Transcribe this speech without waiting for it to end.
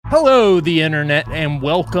Hello, the internet, and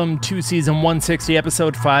welcome to season 160,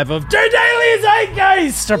 episode 5 of The Daily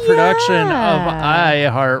Zeitgeist, a production of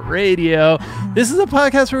iHeartRadio. This is a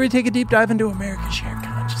podcast where we take a deep dive into America's shared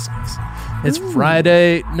consciousness. It's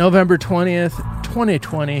Friday, November 20th,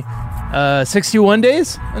 2020. 61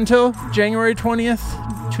 days until January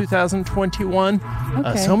 20th, 2021.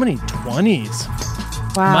 Okay. So many 20s.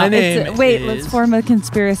 Wow. My name let's form a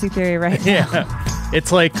conspiracy theory right now. Yeah.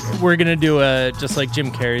 It's like we're going to do just like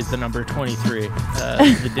Jim Carrey's the number 23.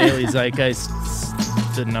 The Daily Zeitgeist,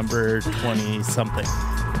 the number 20-something.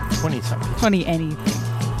 20-something. 20 anything.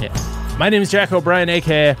 Yeah. My name is Jack O'Brien,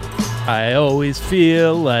 a.k.a. I always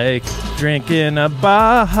feel like drinking a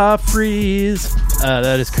Baja Freeze.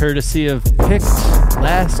 That is courtesy of Picked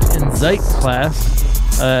Last in Zeit Class.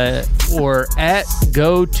 Or at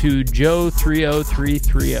go to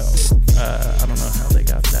Joe30330. I don't know how they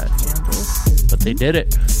got that handle, but they did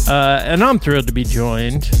it. And I'm thrilled to be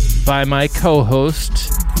joined by my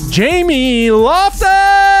co-host, Jamie Loftus!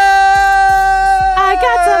 I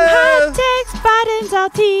got some hot takes, Biden's all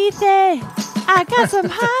teethy. I got some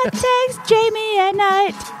hot takes, Jamie at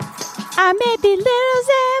night. I may be little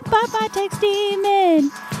Zeb, but my take's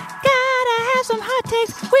steaming. Gotta have some hot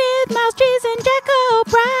takes with Miles Cheese and Jack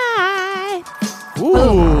O'Brien.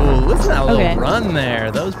 Ooh, listen to that little run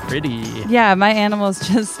there. That was pretty. Yeah, my animals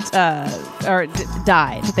just died.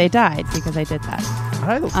 They died because I did that.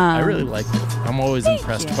 I really liked it. I'm always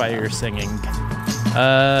impressed by your singing.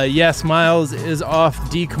 Yes, Miles is off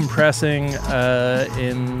decompressing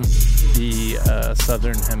in the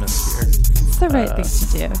southern hemisphere. It's the right thing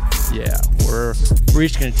to do. Yeah, we're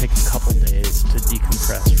each going to take a couple days to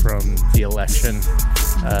decompress from the election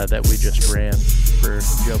that we just ran for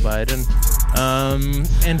Joe Biden.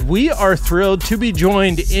 And we are thrilled to be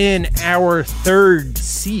joined in our third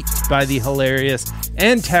seat by the hilarious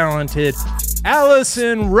and talented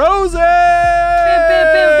Allison Rosen!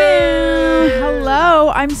 Hello,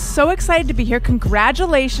 I'm so excited to be here.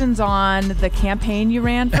 Congratulations on the campaign you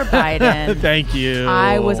ran for Biden. Thank you.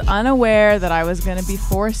 I was unaware that I was going to be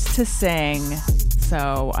forced to sing,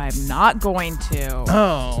 so I'm not going to.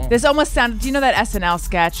 Oh. This almost sounded, do you know that SNL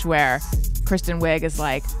sketch where Kristen Wiig is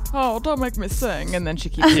like, oh, don't make me sing, and then she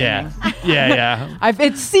keeps singing. Yeah.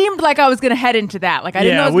 It seemed like I was going to head into that. Like I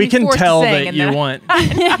didn't know I was we can forced tell to sing, that and you then want.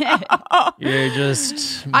 You're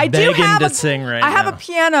just I do begging have to sing right now. I have a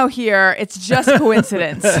piano here. It's just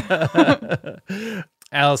coincidence.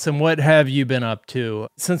 Allison, what have you been up to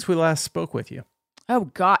since we last spoke with you? Oh,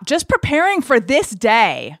 God. Just preparing for this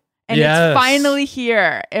day. And it's finally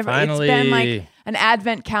here. Finally. It's been like an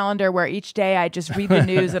advent calendar where each day I just read the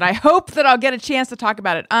news and I hope that I'll get a chance to talk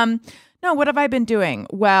about it. No, what have I been doing?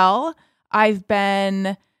 Well, I've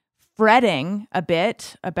been fretting a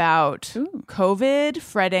bit about COVID,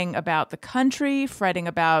 fretting about the country, fretting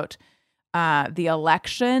about the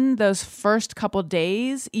election those first couple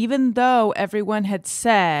days, even though everyone had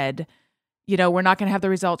said, you know, we're not going to have the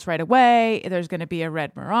results right away. There's going to be a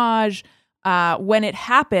red mirage. When it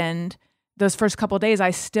happened, those first couple of days, I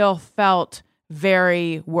still felt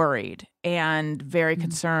very worried and very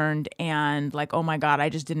concerned and like, oh my God, I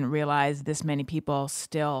just didn't realize this many people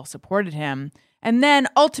still supported him. And then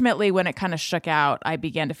ultimately, when it kind of shook out, I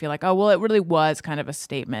began to feel like, oh, well, it really was kind of a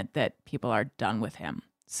statement that people are done with him.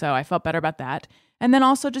 So I felt better about that. And then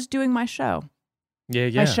also just doing my show. Yeah.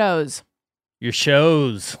 My shows. Your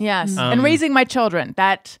shows. Yes. And raising my children.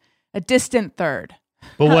 That a distant third.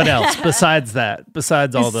 But what else besides that?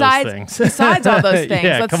 Besides all those things? Besides all those things.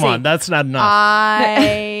 Yeah, Let's come see. on. That's not enough.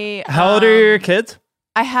 How old are your kids?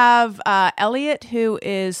 I have Elliot, who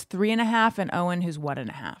is 3.5, and Owen, who's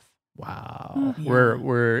 1.5. Wow. Oh, yeah.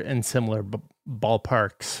 We're in similar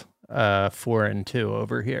ballparks, 4 and 2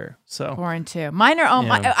 over here. So 4 and 2. Mine are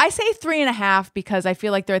I say 3.5 because I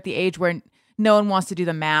feel like they're at the age where no one wants to do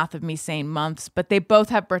the math of me saying months, but they both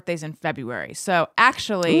have birthdays in February. So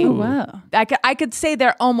actually, I could say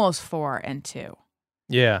they're almost 4 and 2.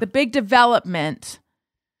 Yeah. The big development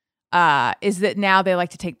is that now they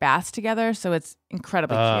like to take baths together, so it's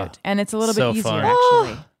incredibly cute. And it's a little bit easier, fun.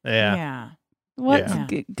 actually. Yeah. What's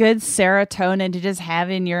good serotonin to just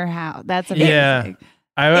have in your house? That's amazing. Yeah.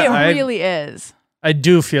 It really is. I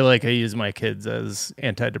do feel like I use my kids as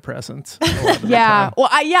antidepressants. Well,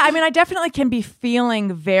 I definitely can be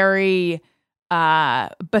feeling very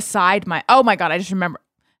beside my. Oh my God! I just remember.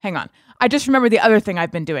 Hang on. I just remember the other thing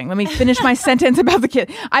I've been doing. Let me finish my sentence about the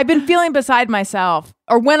kid. I've been feeling beside myself,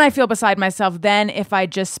 or when I feel beside myself, then if I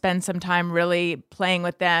just spend some time really playing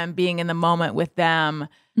with them, being in the moment with them,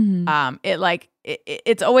 it like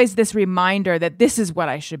it's always this reminder that this is what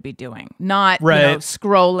I should be doing, not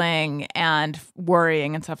scrolling and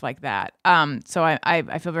worrying and stuff like that. So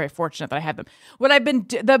I feel very fortunate that I have them.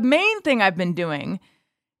 The main thing I've been doing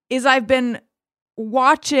is I've been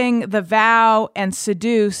watching The Vow and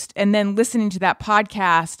Seduced and then listening to that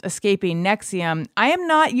podcast, Escaping NXIVM. I am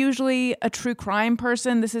not usually a true crime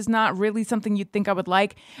person. This is not really something you'd think I would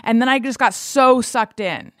like. And then I just got so sucked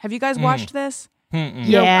in. Have you guys watched this?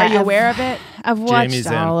 Yeah, are you aware of it? I've watched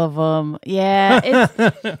all of them. Yeah,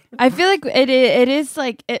 I feel like it is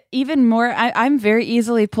like even more. I'm very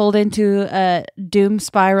easily pulled into doom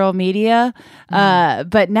spiral media,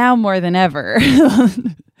 but now more than ever.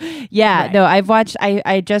 No, I've watched.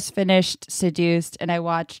 I just finished Seduced, and I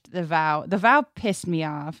watched The Vow. The Vow pissed me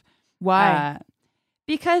off. Why?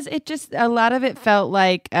 Because it just, a lot of it felt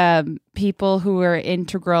like people who were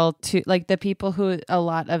integral to, like the people who a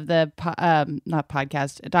lot of the, not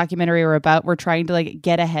podcast, documentary were about, were trying to like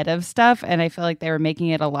get ahead of stuff. And I feel like they were making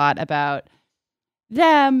it a lot about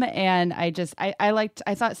them. And I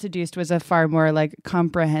thought Seduced was a far more like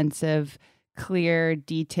comprehensive, clear,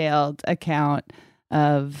 detailed account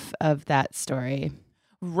of that story.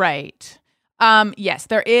 Right. Yes,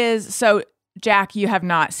 there is. So Jack, you have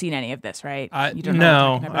not seen any of this, right? You don't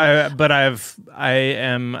know what I'm talking about. I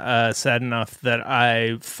am sad enough that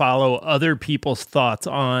I follow other people's thoughts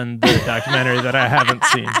on the documentary that I haven't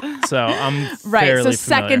seen. So I'm fairly familiar.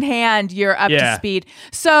 Secondhand, you're up to speed.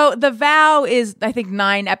 So The Vow is, I think,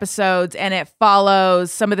 9 episodes, and it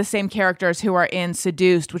follows some of the same characters who are in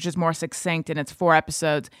Seduced, which is more succinct, and it's 4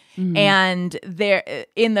 episodes. Mm-hmm. And they're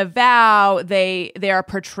in The Vow, they are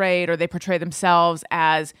portrayed, or they portray themselves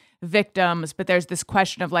as victims, but there's this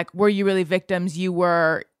question of like, were you really victims? You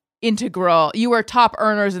were integral. You were top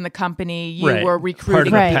earners in the company. You were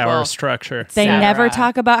recruiting part of the power structure. They never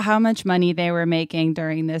talk about how much money they were making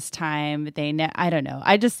during this time. I don't know.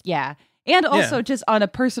 And also just on a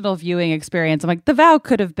personal viewing experience, I'm like, The Vow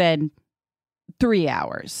could have been 3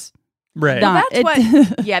 hours. Right. That's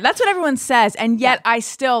what everyone says. And yet I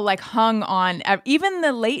still like hung on even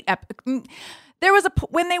the late there was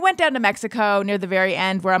when they went down to Mexico near the very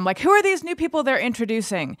end where I'm like, who are these new people they're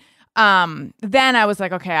introducing? Then I was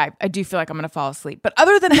like, okay, I do feel like I'm going to fall asleep. But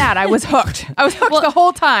other than that, I was hooked. I was hooked the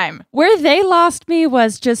whole time. Where they lost me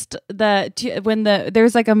was just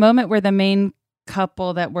there's like a moment where the main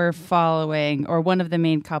couple that we're following, or one of the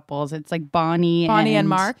main couples, it's like Bonnie and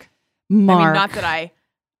Mark. I mean, not that I...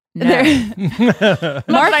 No.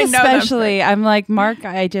 Mark especially. I'm like, Mark,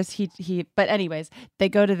 but anyways, they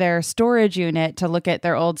go to their storage unit to look at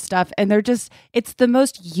their old stuff, and it's the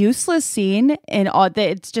most useless scene in all.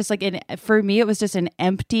 It's just like, for me, it was just an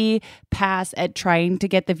empty pass at trying to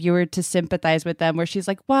get the viewer to sympathize with them, where she's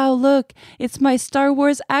like, wow, look, it's my Star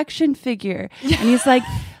Wars action figure. And he's like,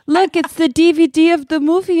 look, it's the DVD of the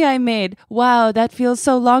movie I made. Wow, that feels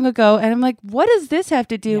so long ago. And I'm like, what does this have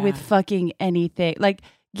to do with fucking anything? Like,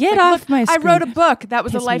 get off my screen. I wrote a book that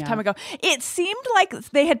was a lifetime ago. It seemed like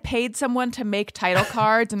they had paid someone to make title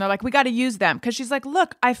cards, and they're like, we got to use them. Because she's like,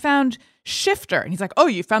 look, I found Shifter. And he's like, oh,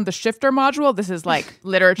 you found the Shifter module? This is like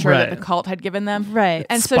literature that the cult had given them. Right.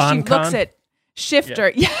 And so she looks at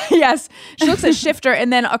Shifter. Yes. She looks at Shifter,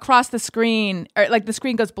 and then across the screen, or like the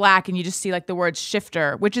screen goes black, and you just see like the word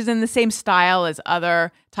Shifter, which is in the same style as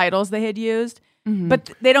other titles they had used. Mm-hmm. But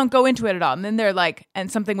they don't go into it at all. And then they're like,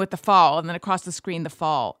 and something with the fall, and then across the screen, the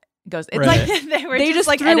fall goes. It's like they just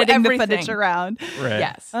like editing the footage around. Right.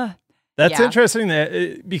 Yes. That's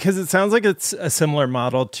interesting because it sounds like it's a similar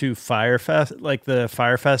model to Firefest, like the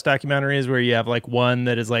Firefest documentaries, where you have like one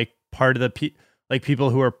that is like part of the people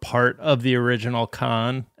who are part of the original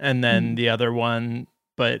con, and then the other one,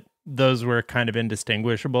 but those were kind of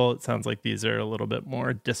indistinguishable. It sounds like these are a little bit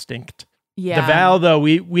more distinct. Yeah. The Vow, though,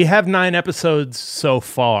 we have 9 episodes so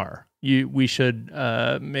far. We should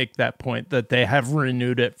make that point that they have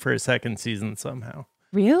renewed it for a second season somehow.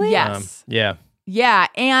 Really? Yes. Yeah,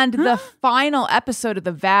 and the final episode of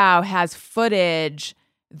The Vow has footage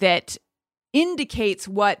that indicates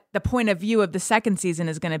what the point of view of the second season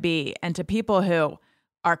is going to be. And to people who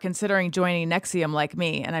are considering joining NXIVM like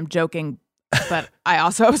me, and I'm joking, but I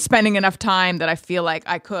also am spending enough time that I feel like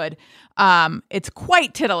I could, it's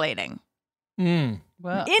quite titillating.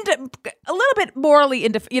 Well, a little bit morally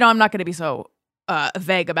I'm not going to be so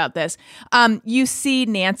vague about this. You see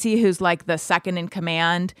Nancy, who's like the second in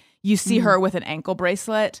command. You see her with an ankle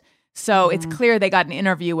bracelet So it's clear they got an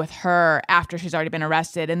interview with her after she's already been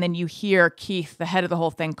arrested. And then you hear Keith, the head of the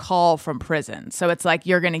whole thing, call from prison. So it's like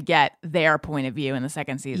you're going to get their point of view in the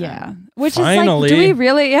second season. Yeah. Which Finally. is like, do we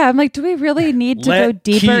really? Yeah, I'm like, do we really need to go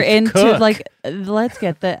deeper Keith into cook. like? Let's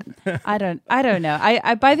get the. I don't know.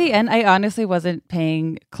 I by the end, I honestly wasn't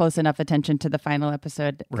paying close enough attention to the final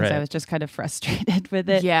episode because I Right. was just kind of frustrated with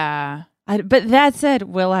it. Yeah. But that said,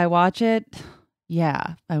 will I watch it?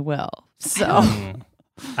 Yeah, I will. So.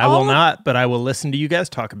 I will not, but I will listen to you guys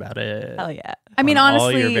talk about it. Hell yeah. I mean, on all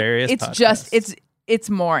honestly, your various it's podcasts. just it's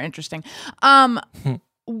more interesting.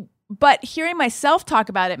 But hearing myself talk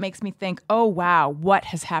about it makes me think, oh wow, what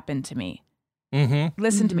has happened to me? Mm-hmm.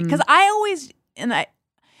 Listen to me, because I always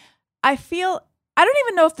I feel I don't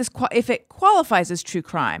even know if it qualifies as true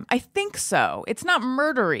crime. I think so. It's not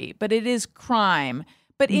murdery, but it is crime.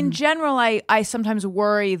 But in general, I sometimes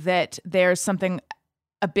worry that there's something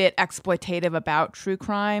a bit exploitative about true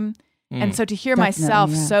crime. And so to hear Definitely, myself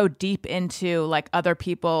yeah. so deep into like other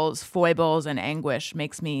people's foibles and anguish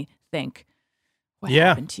makes me think, what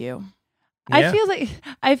happened to you? Yeah. I feel like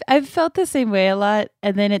I've felt the same way a lot,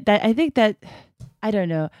 and then I think that I don't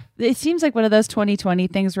know. It seems like one of those 2020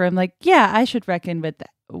 things where I'm like, yeah, I should reckon with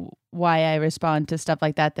why I respond to stuff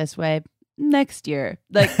like that this way next year.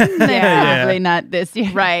 Like, probably not this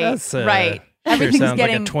year. Right, That's, right. Sure Everything's sounds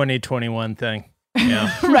getting like a 2021 thing.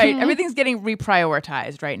 Yeah. right. Everything's getting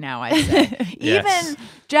reprioritized right now, I'd say. Yes. Even,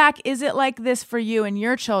 Jack, is it like this for you and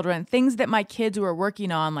your children? Things that my kids were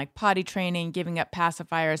working on, like potty training, giving up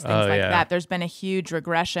pacifiers, things like that. There's been a huge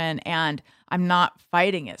regression, and I'm not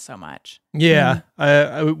fighting it so much. Yeah.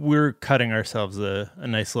 We're cutting ourselves a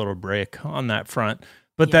nice little break on that front.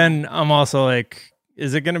 But then I'm also like,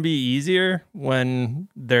 is it going to be easier when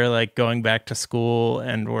they're like going back to school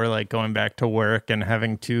and we're like going back to work and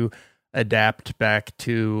having to adapt back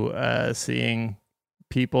to seeing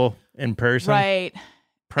people in person? Right.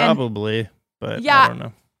 Probably, but Yeah. I don't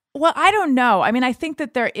know. Well, I don't know. I mean, I think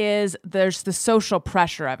that there's the social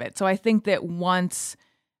pressure of it. So I think that once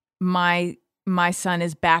my son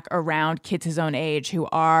is back around kids his own age who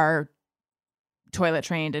are toilet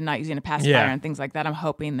trained and not using a pacifier and things like that, I'm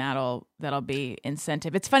hoping that'll be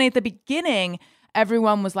incentive. It's funny, at the beginning,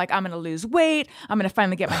 everyone was like, I'm going to lose weight. I'm going to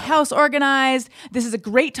finally get my house organized. This is a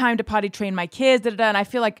great time to potty train my kids. And I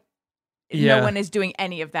feel like no one is doing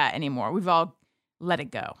any of that anymore. We've all let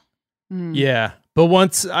it go. Yeah. But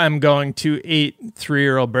once I'm going to 8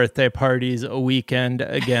 3-year-old birthday parties a weekend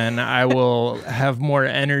again, I will have more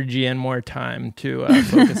energy and more time to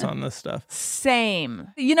focus on this stuff. Same.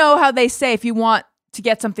 You know how they say if you want to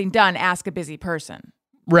get something done, ask a busy person.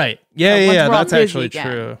 Right. Yeah, So once yeah, we're all that's busy actually again.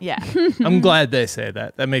 true. Yeah. I'm glad they say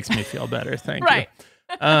that. That makes me feel better. Thank Right.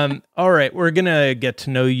 you. All right. We're going to get to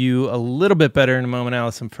know you a little bit better in a moment,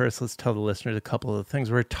 Allison. First, let's tell the listeners a couple of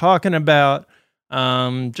things we're talking about.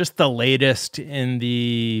 Just the latest in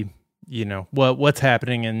the, what's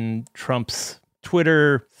happening in Trump's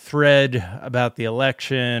Twitter thread about the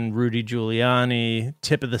election, Rudy Giuliani,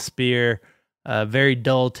 tip of the spear, very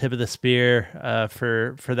dull tip of the spear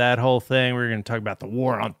for that whole thing. We're going to talk about the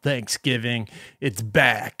war on Thanksgiving. It's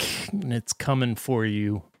back and it's coming for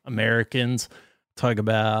you, Americans. Talk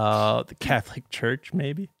about the Catholic Church,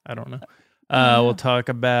 maybe. I don't know. We'll talk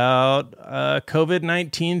about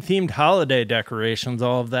COVID-19 themed holiday decorations,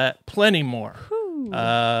 all of that, plenty more.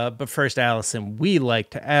 But first, Allison, we like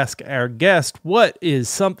to ask our guest, what is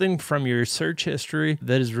something from your search history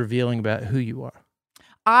that is revealing about who you are?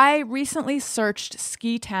 I recently searched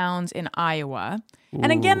ski towns in Iowa.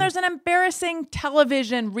 And again, there's an embarrassing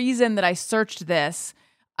television reason that I searched this.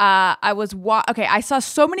 I saw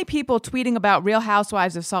so many people tweeting about Real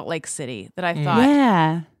Housewives of Salt Lake City that I thought,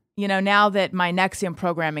 Yeah. now that my Nexium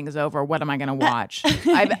programming is over, what am I going to watch?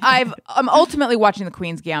 I'm ultimately watching The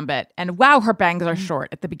Queen's Gambit, and wow, her bangs are short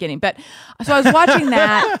at the beginning. But so I was watching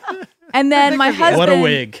that, and then my husband. What a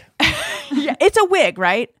wig. Yeah, it's a wig,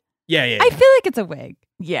 right? Yeah. I feel like it's a wig.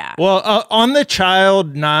 Yeah. Well, on the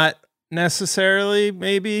child, not necessarily,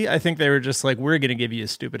 maybe. I think they were just like, we're going to give you a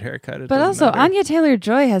stupid haircut. It But doesn't also, matter. Anya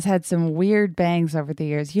Taylor-Joy has had some weird bangs over the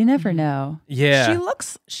years. You never know. Yeah.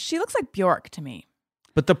 She looks like Bjork to me.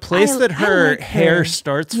 But the place that I her like hair her.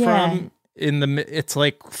 starts Yeah. from it's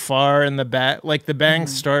like far in the back, like the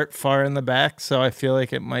bangs start far in the back. So I feel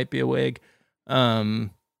like it might be a wig.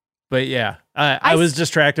 But yeah, I was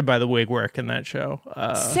distracted by the wig work in that show.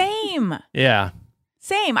 Same. Yeah.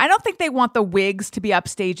 I don't think they want the wigs to be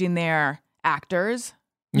upstaging their actors.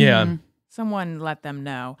 Yeah. Someone let them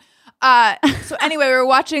know. So anyway, we were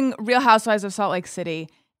watching Real Housewives of Salt Lake City,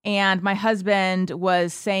 and my husband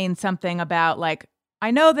was saying something about like, I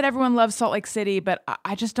know that everyone loves Salt Lake City, but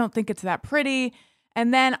I just don't think it's that pretty.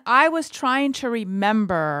 And then I was trying to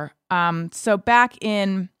remember. So back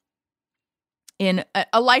in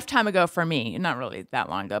a lifetime ago for me, not really that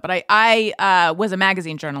long ago, but I was a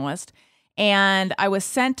magazine journalist, and I was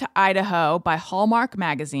sent to Idaho by Hallmark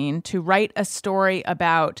magazine to write a story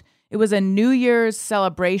about. It was a New Year's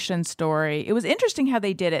celebration story. It was interesting how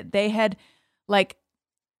they did it. They had, I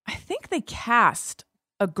think they cast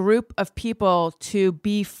a group of people to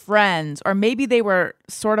be friends, or maybe they were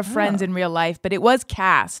sort of friends in real life, but it was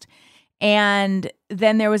cast. And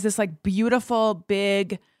then there was this beautiful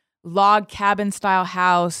big log cabin style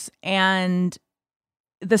house, and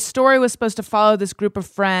the story was supposed to follow this group of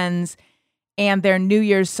friends and their New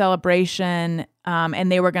Year's celebration.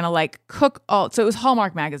 And they were going to cook so it was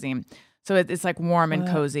Hallmark magazine. So it's warm and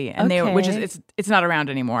cozy, and they which is it's not around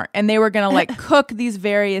anymore. And they were going to cook these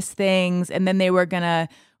various things, and then they were going to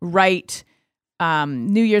write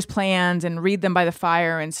New Year's plans and read them by the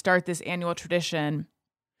fire and start this annual tradition.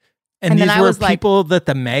 And these were people that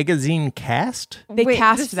the magazine cast? They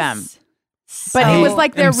cast them. But it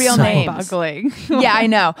was their real names. Boggling. Yeah, I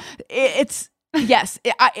know. Yes.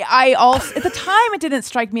 I also, at the time, it didn't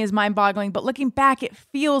strike me as mind-boggling, but looking back, it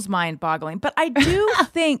feels mind-boggling. But I do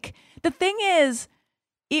think, the thing is,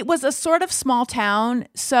 it was a sort of small town.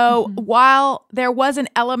 So while there was an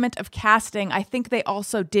element of casting, I think they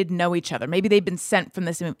also did know each other. Maybe they'd been sent from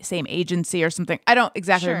the same agency or something. I don't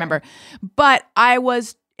exactly remember. But I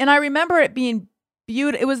remember it being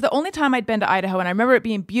beautiful. It was the only time I'd been to Idaho, and I remember it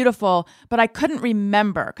being beautiful, but I couldn't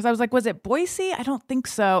remember because I was was it Boise? I don't think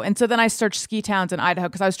so. And so then I searched ski towns in Idaho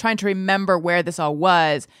because I was trying to remember where this all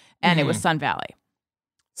was, and it was Sun Valley.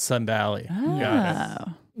 Sun Valley. Oh. Got it.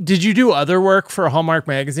 Did you do other work for Hallmark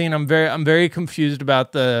magazine? I'm very confused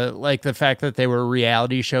about the fact that they were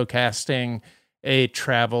reality show casting a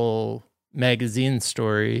travel magazine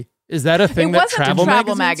story. Is that a thing? It wasn't a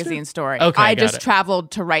travel magazine story. Okay, I just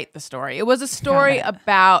traveled to write the story. It was a story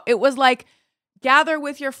about. It was gather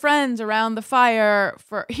with your friends around the fire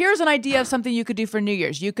for. Here's an idea of something you could do for New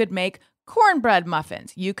Year's. You could make cornbread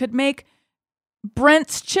muffins. You could make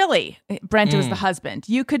Brent's chili. Brent was the husband.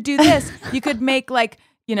 You could do this. You could make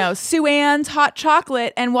Sue Ann's hot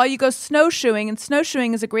chocolate. And while you go snowshoeing, and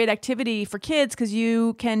snowshoeing is a great activity for kids because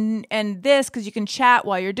you can chat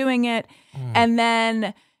while you're doing it. And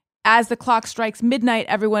then as the clock strikes midnight,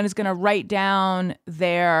 everyone is going to write down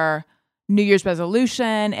their New Year's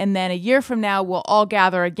resolution. And then a year from now, we'll all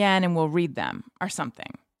gather again and we'll read them or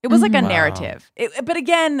something. It was a narrative. But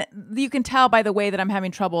again, you can tell by the way that I'm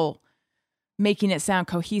having trouble making it sound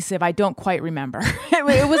cohesive. I don't quite remember.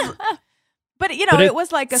 It was... But, it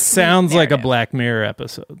was a sounds like a Black Mirror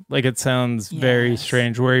episode. It sounds very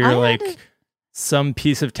strange where you're some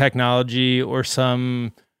piece of technology or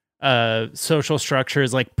some social structure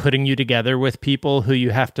is putting you together with people who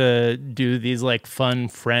you have to do these fun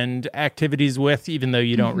friend activities with, even though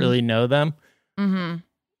you don't really know them. Mm-hmm.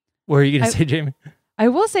 What are you going to say, Jamie? I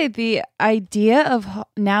will say the idea of,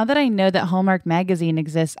 now that I know that Hallmark magazine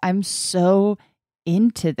exists, I'm so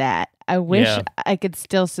into that. I wish I could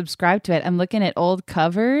still subscribe to it. I'm looking at old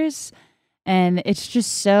covers, and it's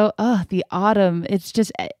just so, the autumn. It's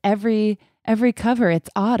just every cover, it's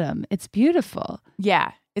autumn. It's beautiful.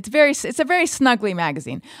 Yeah. It's a very snuggly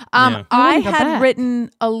magazine. I had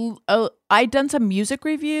written I'd done some music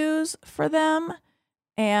reviews for them,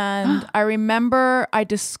 and I remember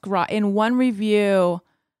in one review,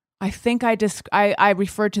 I think I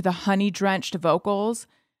referred to the honey drenched vocals.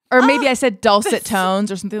 Or maybe I said dulcet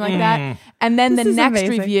tones or something like that. And then the next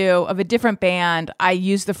review of a different band, I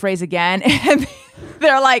used the phrase again. And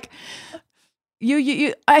they're like,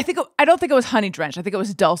 you I don't think it was honey drenched. I think it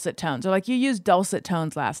was dulcet tones. They're like, you used dulcet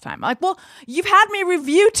tones last time. I'm like, well, you've had me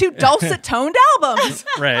review 2 dulcet toned albums.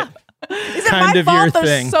 Right. Is it my fault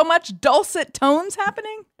there's so much dulcet tones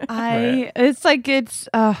happening?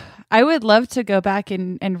 I would love to go back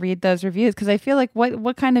and read those reviews because I feel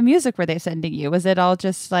what kind of music were they sending you? Was it all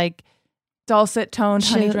just dulcet toned,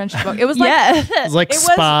 honey drenched book? It was it was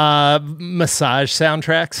spa massage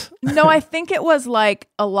soundtracks. No, I think it was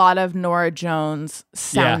a lot of Norah Jones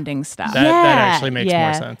sounding stuff. That actually makes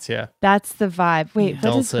more sense. Yeah, that's the vibe. Wait,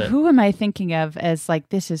 who am I thinking of as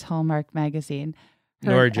this is Hallmark magazine?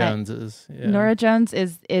 Norah Jones is. Yeah. Norah Jones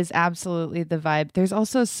is absolutely the vibe. There's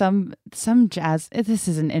also some jazz. This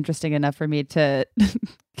isn't interesting enough for me to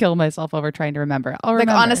kill myself over trying to remember. I'll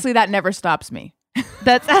remember. Honestly, that never stops me.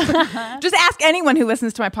 That's just ask anyone who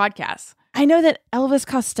listens to my podcast. I know that Elvis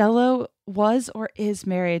Costello was or is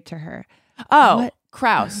married to her. Oh,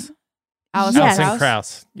 Krauss. Alison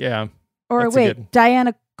Krauss. Yeah. Or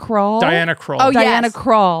Diana Krall. Diana Krall. Oh, Diana yes.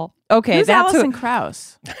 Krall. Okay, Who's that's Alison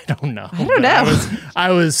Krauss? I don't know. I don't know.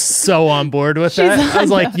 I was so on board with that. I was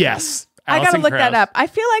like, yes. I gotta Alison look that Krauss. up. I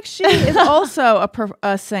feel like she is also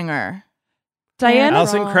a singer. Diana.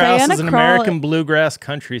 Alison Krauss Diana is an Krall- American bluegrass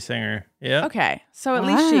country singer. Yeah. Okay, so at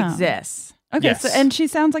least she Wow. exists. Okay, Yes. so and she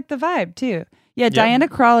sounds like the vibe too. Yeah, Diana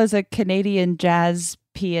Krall is a Canadian jazz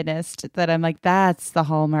pianist that I'm like, that's the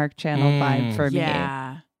Hallmark Channel vibe for me.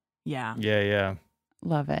 Yeah. Yeah.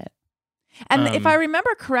 Love it. And if I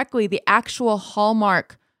remember correctly, the actual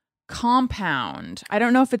Hallmark compound, I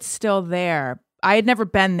don't know if it's still there. I had never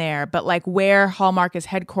been there, but like where Hallmark is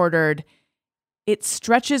headquartered, it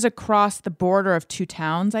stretches across the border of 2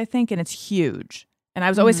 towns, I think, and it's huge. And I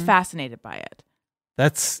was always fascinated by it.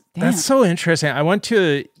 That's so interesting. I went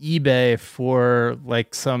to eBay for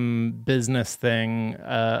like some business thing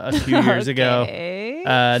a few years ago.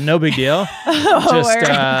 No big deal.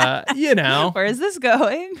 Just you know. Where is this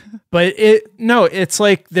going? But it's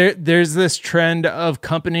like there's this trend of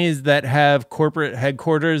companies that have corporate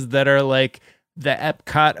headquarters that are like the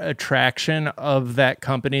Epcot attraction of that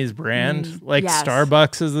company's brand. Like yes.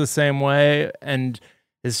 Starbucks is the same way, and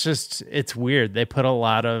it's weird. They put a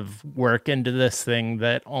lot of work into this thing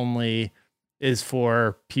that only is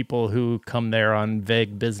for people who come there on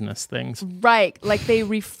vague business things. Right. Like they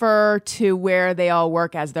refer to where they all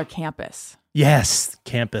work as their campus. Yes,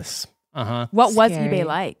 campus. Uh-huh. What was Scary. eBay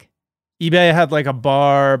like? eBay had like a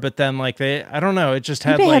bar, but then like I don't know, it just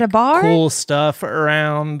had eBay like had a bar? cool stuff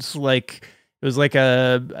around. Like it was like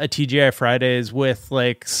a TGI Fridays with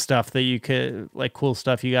like stuff that you could, like cool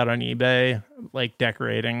stuff you got on eBay, like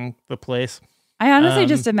decorating the place. I honestly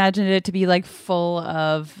just imagined it to be like full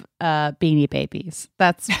of Beanie Babies.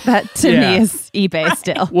 That to me is eBay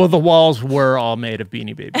still. Well, the walls were all made of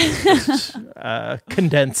Beanie Babies, just,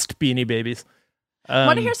 condensed Beanie Babies.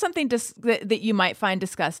 Want to hear something that you might find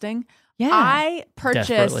disgusting? Yeah. I purchased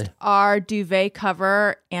Desperately. our duvet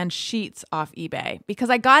cover and sheets off eBay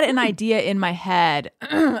because I got an idea in my head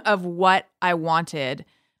of what I wanted.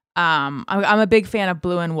 I'm a big fan of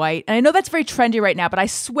blue and white. And I know that's very trendy right now, but I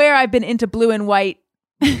swear I've been into blue and white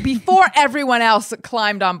before everyone else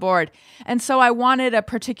climbed on board. And so I wanted a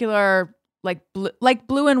particular like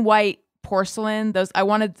blue and white porcelain. I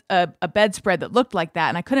wanted a bedspread that looked like that,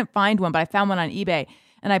 and I couldn't find one, but I found one on eBay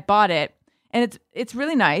and I bought it. And it's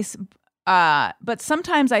really nice. But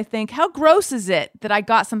sometimes I think, how gross is it that I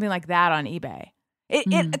got something like that on eBay?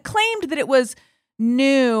 It claimed that it was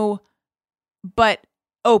new, but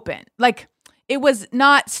open. Like it was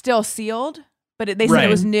not still sealed, but they said it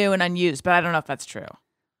was new and unused. But I don't know if that's true.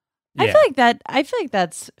 Yeah. I feel like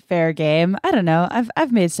that's fair game. I don't know.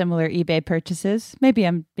 I've made similar eBay purchases. Maybe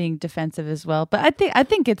I'm being defensive as well, but I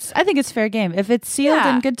think it's fair game. If it's sealed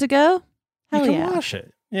and good to go, hell you yeah. can wash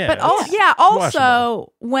it. Yeah, But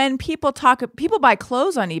also when people buy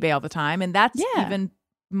clothes on eBay all the time, and that's even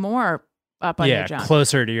more up on your junk.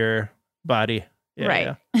 Closer to your body. Yeah,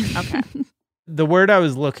 right. yeah. Okay. The word I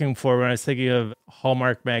was looking for when I was thinking of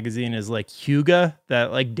Hallmark magazine is like hygge,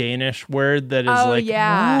 that like Danish word that is a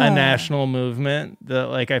national movement. That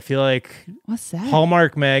like I feel like What's that?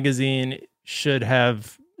 Hallmark magazine should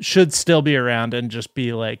still be around and just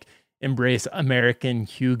be like embrace American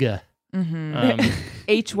hygge.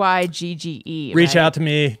 HYGGE. Reach out to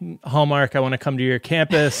me, Hallmark. I want to come to your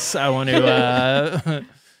campus. I want to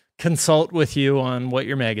consult with you on what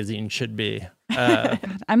your magazine should be.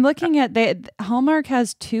 I'm looking at Hallmark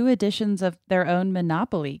has 2 editions of their own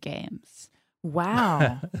Monopoly games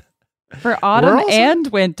Wow. for autumn and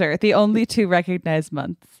winter, the only 2 recognized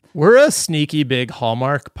months. We're a sneaky big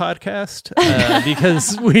Hallmark podcast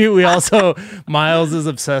because we also, Miles is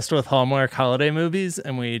obsessed with Hallmark holiday movies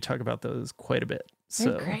and we talk about those quite a bit.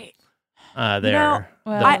 So They're great. Well,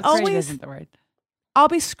 I great isn't the word. I'll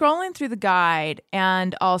be scrolling through the guide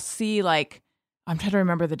and I'll see like, I'm trying to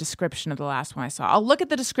remember the description of the last one I saw. I'll look at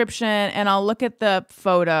the description and I'll look at the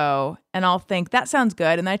photo and I'll think that sounds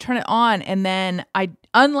good. And then I turn it on and then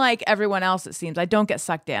unlike everyone else, it seems, I don't get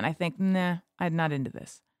sucked in. I think, nah, I'm not into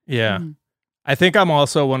this. Yeah. I think I'm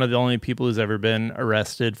also one of the only people who's ever been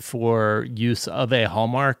arrested for use of a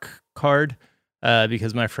Hallmark card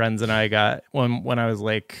because my friends and I got, when I was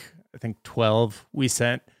like, I think 12, we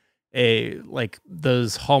sent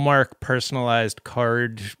those Hallmark personalized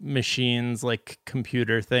card machines, like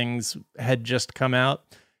computer things had just come out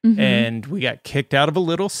and we got kicked out of a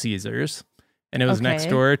Little Caesars and it was next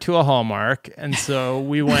door to a Hallmark. And so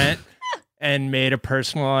we went and made a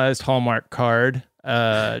personalized Hallmark card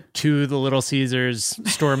to the Little Caesars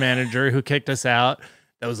store manager who kicked us out.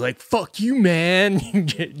 That was like, fuck you, man, you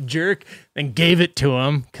jerk, and gave it to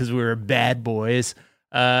him because we were bad boys.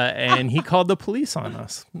 and he called the police on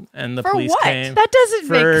us. And the For police what? came That doesn't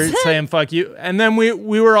for make sense. saying fuck you. And then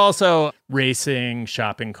we were also racing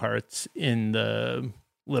shopping carts in the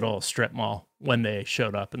little strip mall when they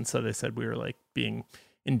showed up, and so they said we were like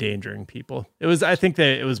endangering people. I think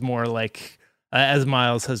that it was more like, as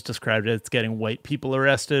Miles has described it, it's getting white people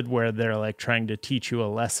arrested, where they're like trying to teach you a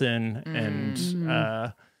lesson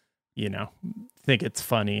and think it's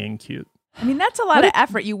funny and cute. I mean, that's a lot of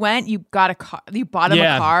effort. You went, you got you bought him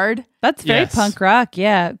a card. That's very punk rock,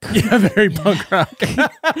 yeah. Yeah, very punk rock.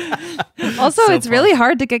 Also, So it's fun. really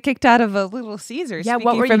hard to get kicked out of a Little Caesars. Yeah, speaking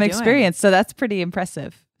what were from you experience, so that's pretty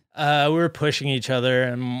impressive. We were pushing each other,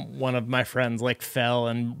 and one of my friends like fell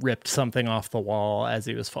and ripped something off the wall as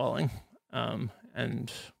he was falling. And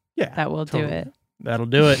yeah, That will do it. That'll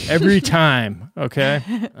do it every time. Okay.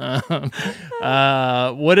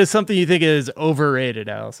 What is something you think is overrated,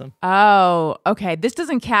 Allison? Oh, okay. This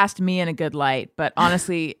doesn't cast me in a good light, but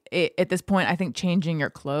honestly, at this point, I think changing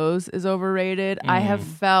your clothes is overrated. I have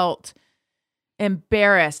felt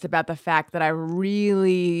embarrassed about the fact that I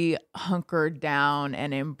really hunkered down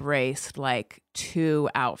and embraced like 2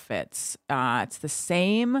 outfits. It's the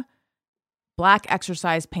same black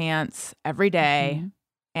exercise pants every day.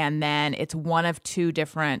 And then it's one of 2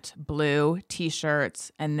 different blue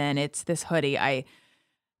t-shirts. And then it's this hoodie. I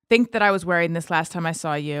think that I was wearing this last time I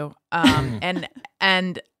saw you.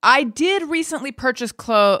 And I did recently purchase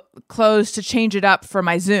clothes to change it up for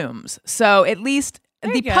my Zooms. So at least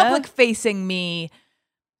the public facing me,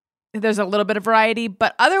 there's a little bit of variety.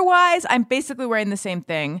 But otherwise, I'm basically wearing the same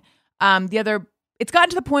thing. It's gotten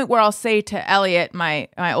to the point where I'll say to Elliot, my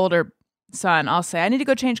older son, I'll say, I need to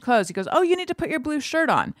go change clothes. He goes, oh, you need to put your blue shirt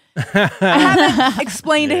on. I haven't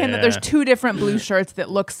explained to him that there's 2 different blue shirts that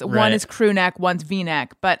looks, one is crew neck, one's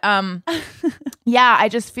V-neck. But yeah, I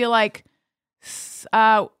just feel like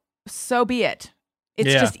so be it.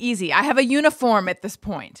 It's just easy. I have a uniform at this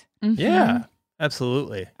point. Yeah,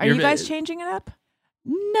 absolutely. Are you guys changing it up?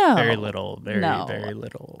 No. Very little. Very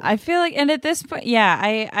little. I feel like, and at this point, yeah,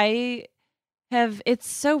 I have, it's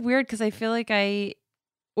so weird because I feel like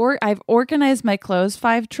I've organized my clothes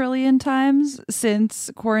 5 trillion times since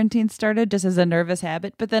quarantine started, just as a nervous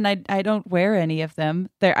habit. But then I don't wear any of them.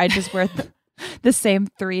 I just wear the same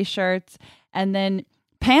 3 shirts, and then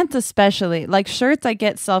pants especially. Like shirts, I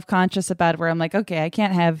get self-conscious about, where I'm like, okay, I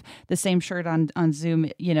can't have the same shirt on Zoom,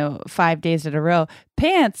 5 days in a row.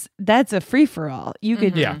 Pants, that's a free for all. You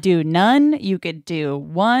could do none. You could do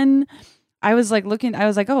one. I was like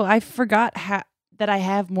oh, I forgot that I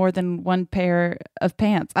have more than one pair of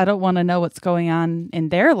pants. I don't want to know what's going on in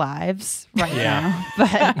their lives right now,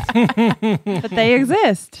 but they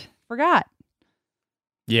exist. Forgot.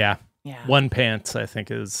 Yeah. One pants, I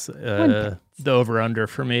think, is the over under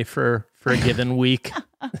for me for a given week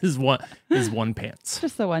is one pants.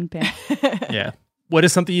 Just the one pants. Yeah. What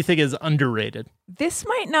is something you think is underrated? This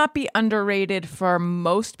might not be underrated for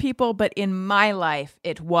most people, but in my life,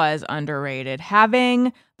 it was underrated.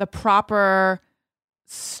 Having the proper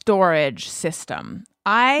storage system.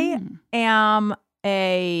 I am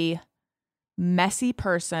a messy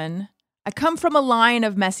person. I come from a line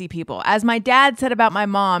of messy people. As my dad said about my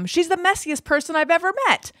mom, she's the messiest person I've ever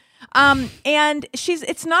met. And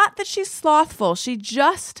it's not that she's slothful. She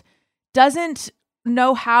just doesn't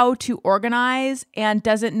know how to organize and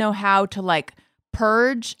doesn't know how to like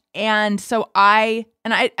purge. And so I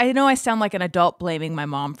know I sound like an adult blaming my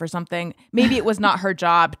mom for something. Maybe it was not her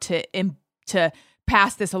job to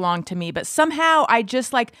pass this along to me, but somehow I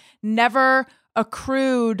just like never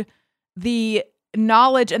accrued the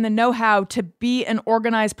knowledge and the know-how to be an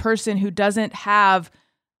organized person who doesn't have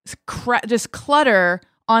just clutter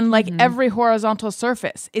on like every horizontal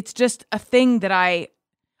surface. It's just a thing that I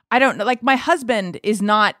don't know. Like my husband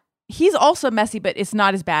he's also messy, but it's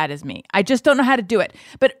not as bad as me. I just don't know how to do it.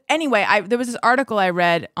 But anyway, there was this article I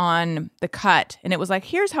read on The Cut, and it was like,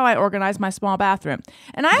 here's how I organize my small bathroom.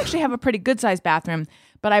 And I actually have a pretty good-sized bathroom,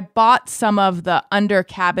 but I bought some of the under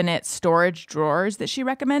cabinet storage drawers that she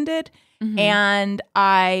recommended, and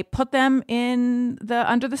I put them in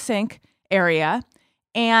under the sink area,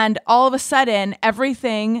 and all of a sudden,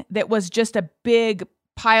 everything that was just a big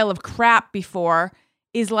pile of crap before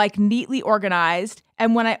is like neatly organized.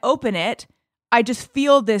 And when I open it, I just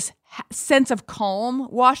feel this sense of calm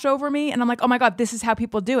wash over me. And I'm like, oh my God, this is how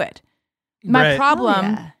people do it. My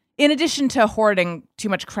problem, in addition to hoarding too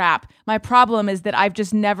much crap, my problem is that I've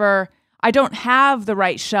just I don't have the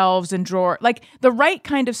right shelves and drawer. Like the right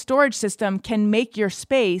kind of storage system can make your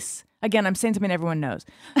space, again, I'm saying something everyone knows.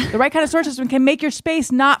 The right kind of storage system can make your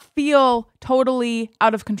space not feel totally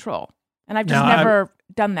out of control. And I've just never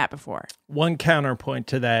done that before. One counterpoint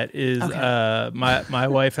to that is my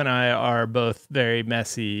wife and I are both very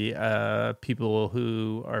messy people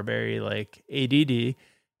who are very like ADD,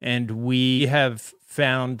 and we have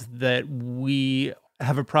found that we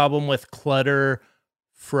have a problem with clutter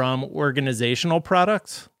from organizational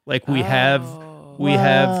products. Like we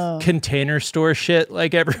have container store shit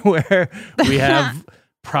like everywhere. We have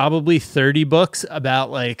probably 30 books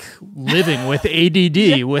about like living with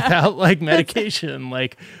ADD without like medication.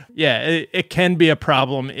 Like, yeah, it can be a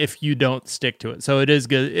problem if you don't stick to it. So it is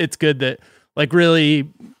good. It's good that like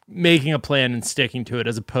really making a plan and sticking to it,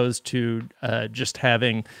 as opposed to just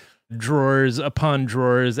having drawers upon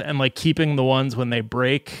drawers and like keeping the ones when they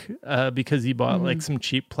break because you bought like some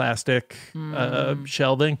cheap plastic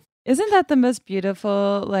shelving. Isn't that the most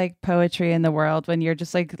beautiful like poetry in the world, when you're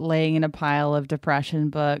just like laying in a pile of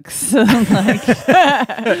depression books like,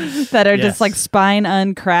 that are just like spine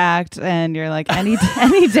uncracked, and you're like any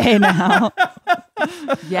day now.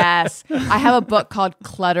 Yes. I have a book called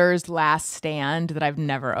Clutter's Last Stand that I've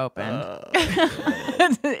never opened.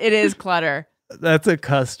 It is clutter. That's a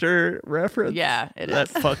Custer reference. Yeah, it is. That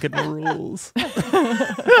fucking rules.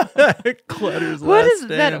 Clutter's What last is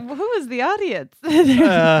that? stand. Who is the audience?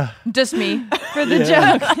 Just me. For the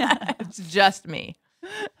joke. It's just me.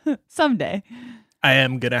 Someday. I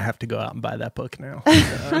am going to have to go out and buy that book now,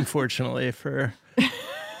 unfortunately, for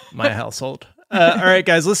my household. All right,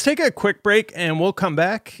 guys, let's take a quick break, and we'll come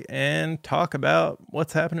back and talk about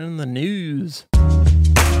what's happening in the news.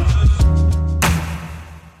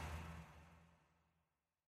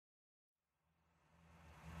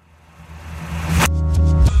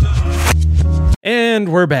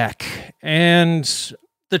 And we're back. And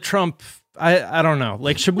the Trump, I don't know.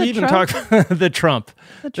 Like, should we even talk the Trump?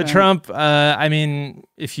 The Trump, I mean,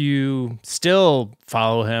 if you still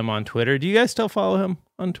follow him on Twitter, do you guys still follow him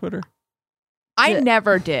on Twitter? I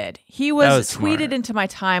never did. He was tweeted smart. into my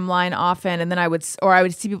timeline often, and then I would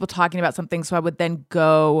see people talking about something, so I would then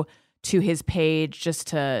go to his page just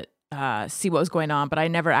to see what was going on, but I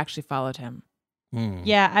never actually followed him.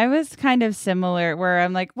 Yeah, I was kind of similar, where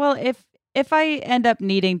I'm like, well, if I end up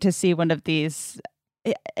needing to see one of these,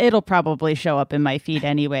 it'll probably show up in my feed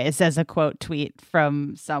anyways as a quote tweet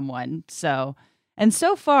from someone. So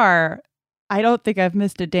far, I don't think I've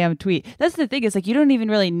missed a damn tweet. That's the thing, is like, you don't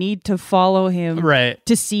even really need to follow him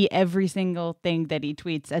to see every single thing that he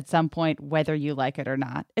tweets at some point, whether you like it or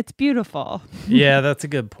not. It's beautiful. Yeah, that's a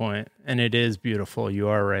good point. And it is beautiful. You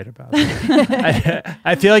are right about that.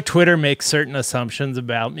 I feel like Twitter makes certain assumptions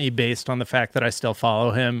about me based on the fact that I still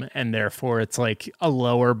follow him. And therefore, it's like a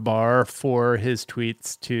lower bar for his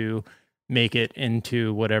tweets to make it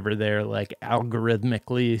into whatever their like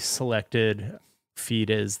algorithmically selected feed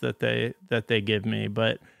is that they give me.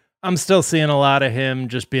 But I'm still seeing a lot of him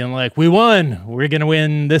just being like, we won, we're gonna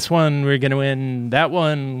win this one, we're gonna win that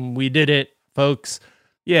one, we did it, folks.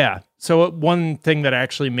 Yeah. So one thing that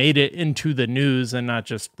actually made it into the news and not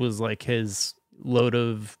just was like his load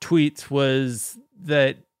of tweets was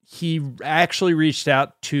that he actually reached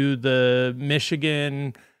out to the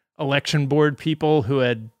Michigan election board people who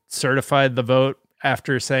had certified the vote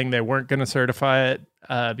after saying they weren't going to certify it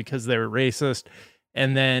because they were racist.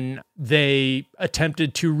 And then they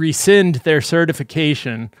attempted to rescind their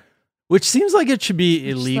certification, which seems like it should be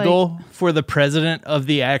illegal for the president of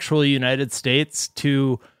the actual United States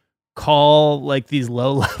to call like these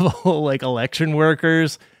low level like election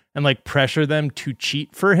workers and like pressure them to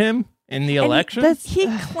cheat for him in the election. He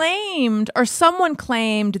claimed, or someone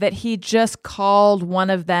claimed, that he just called one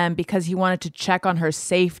of them because he wanted to check on her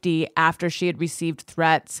safety after she had received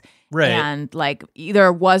threats. Right. And like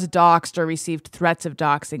either was doxxed or received threats of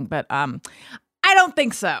doxing. But I don't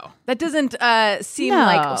think so. That doesn't seem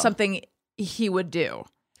like something he would do.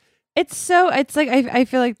 It's like, I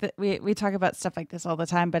feel like that we talk about stuff like this all the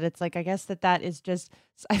time, but it's like, I guess that is just,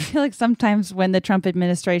 I feel like sometimes when the Trump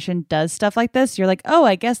administration does stuff like this, you're like, oh,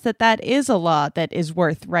 I guess that is a law that is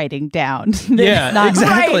worth writing down. Yeah,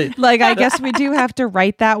 exactly. Right. Like, I guess we do have to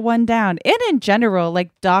write that one down. And in general, like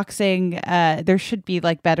doxing, there should be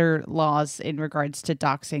like better laws in regards to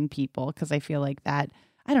doxing people, because I feel like that,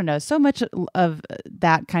 I don't know, so much of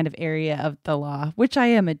that kind of area of the law, which I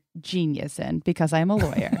am a genius in because I'm a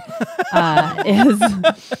lawyer,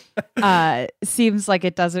 seems like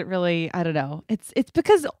it doesn't really, I don't know. It's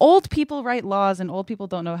because old people write laws and old people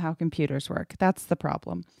don't know how computers work. That's the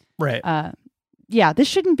problem. Right. Yeah, this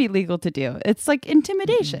shouldn't be legal to do. It's like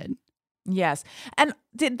intimidation. Yes. And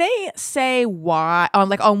did they say why,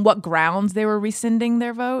 on what grounds they were rescinding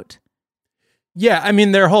their vote? Yeah, I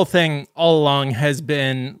mean, their whole thing all along has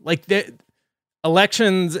been like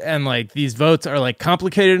elections and like these votes are like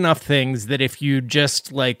complicated enough things that if you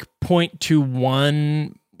just like point to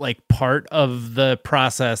one like part of the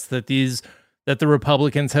process that the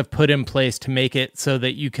Republicans have put in place to make it so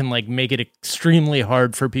that you can like make it extremely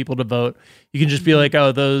hard for people to vote, you can just be like,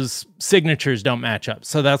 oh, those signatures don't match up.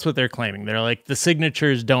 So that's what they're claiming. They're like, the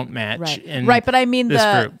signatures don't match. Right. But I mean,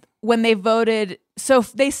 group. When they voted, so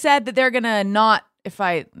they said that they're going to not, if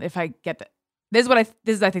I get that, this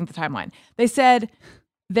is, I think, the timeline. They said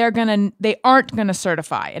they aren't going to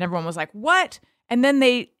certify. And everyone was like, what? And then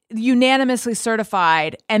they unanimously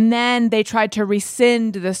certified. And then they tried to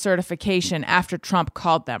rescind the certification after Trump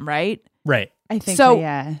called them, right? Right. I think so.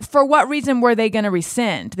 Yeah. For what reason were they going to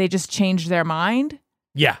rescind? They just changed their mind?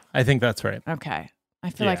 Yeah, I think that's right. Okay. I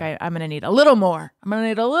feel like I'm going to need a little more. I'm going to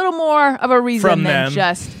need a little more of a reason from than them.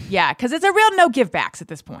 just, because it's a real no give backs at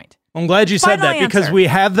this point. I'm glad you said that because answer. we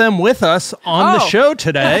have them with us on the show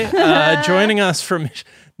today, joining us from.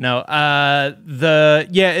 No,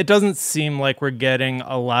 it doesn't seem like we're getting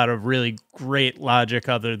a lot of really great logic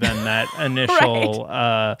other than that initial,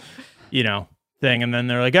 thing. And then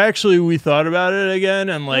they're like, actually, we thought about it again.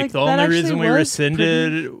 And like the only reason we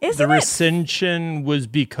rescinded the rescission was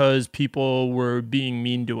because people were being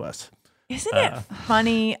mean to us. Isn't it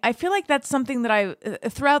funny? I feel like that's something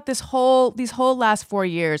that throughout these whole last 4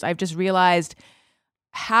 years, I've just realized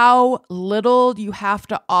how little you have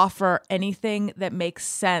to offer anything that makes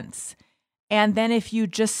sense. And then if you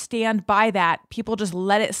just stand by that, people just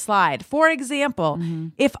let it slide. For example,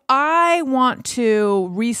 if I want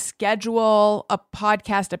to reschedule a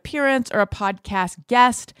podcast appearance or a podcast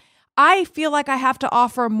guest, I feel like I have to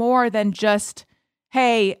offer more than just,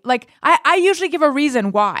 hey, like I usually give a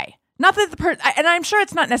reason why. Not that and I'm sure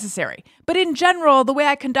it's not necessary, but in general, the way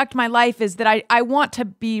I conduct my life is that I want to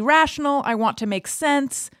be rational. I want to make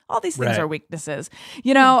sense. All these things are weaknesses.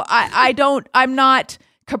 I'm not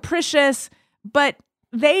capricious, but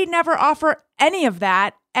they never offer any of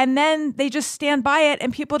that. And then they just stand by it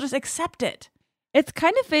and people just accept it. It's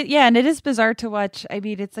kind of, and it is bizarre to watch. I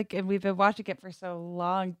mean, it's like we've been watching it for so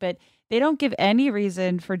long, but they don't give any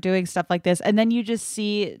reason for doing stuff like this. And then you just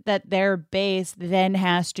see that their base then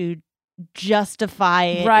has to justify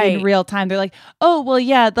it in real time. They're like, oh, well,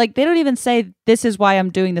 yeah, like they don't even say this is why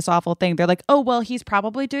I'm doing this awful thing. They're like, oh, well, he's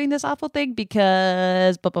probably doing this awful thing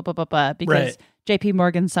because JP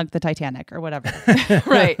Morgan sunk the Titanic or whatever.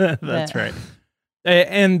 Right. That's right.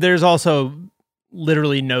 And there's also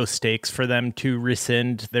literally no stakes for them to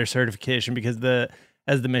rescind their certification because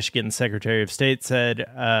as the Michigan Secretary of State said,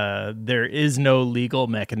 there is no legal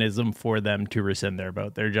mechanism for them to rescind their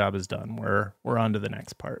vote. Their job is done. We're on to the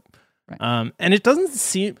next part. Right. And it doesn't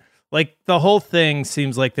seem like the whole thing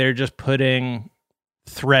seems like they're just putting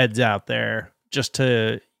threads out there just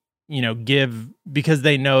to, give, because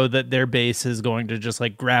they know that their base is going to just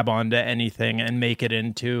like grab onto anything and make it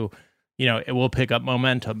into, it will pick up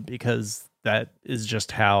momentum because that is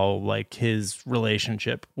just how like his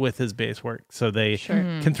relationship with his base works. So they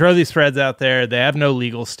can throw these threads out there. They have no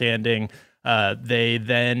legal standing. They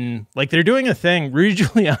then they're doing a thing. Rudy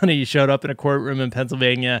Giuliani showed up in a courtroom in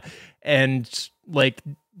Pennsylvania and like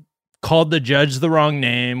called the judge the wrong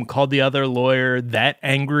name, called the other lawyer that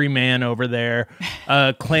angry man over there,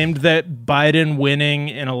 claimed that Biden winning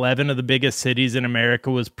in 11 of the biggest cities in America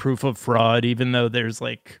was proof of fraud, even though there's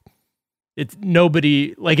it's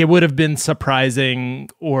nobody, it would have been surprising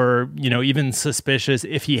or, even suspicious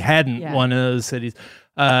if he hadn't won in those cities.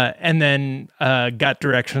 And then got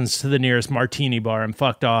directions to the nearest martini bar and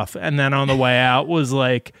fucked off. And then on the way out was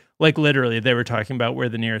like literally they were talking about where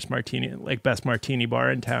the nearest best martini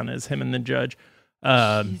bar in town is, him and the judge.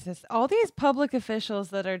 Jesus, all these public officials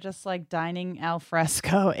that are just like dining al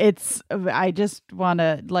fresco. I just want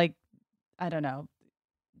to I don't know,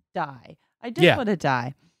 die. I just want to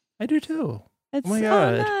die. I do too. It's oh my so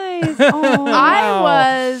God. nice. Oh, I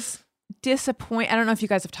was disappointed. I don't know if you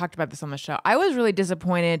guys have talked about this on the show. I was really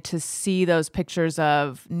disappointed to see those pictures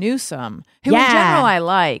of Newsom, who in general I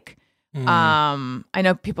like. I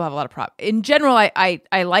know people have a lot of problems. In general, I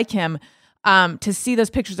like him. To see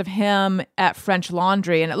those pictures of him at French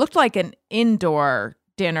Laundry, and it looked like an indoor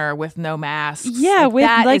dinner with no masks. Yeah, with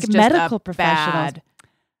medical professionals.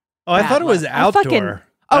 I thought it was outdoor.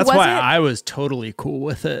 That's why I was totally cool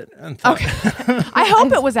with it. Okay. I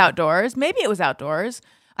hope it was outdoors. Maybe it was outdoors.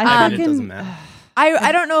 It doesn't matter.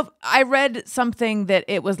 I don't know if I read something that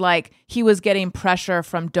it was like he was getting pressure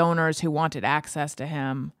from donors who wanted access to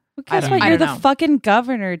him. Well, guess what? You're the fucking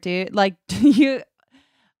governor, dude. Like you.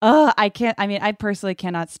 I can't. I mean, I personally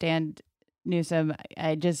cannot stand Newsom.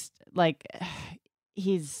 I just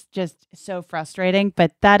he's just so frustrating.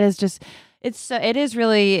 But that is just it is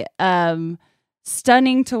really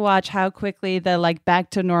stunning to watch how quickly the like back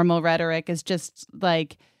to normal rhetoric is just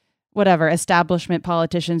like whatever establishment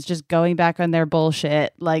politicians just going back on their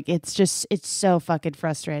bullshit. Like it's so fucking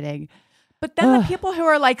frustrating. But then the people who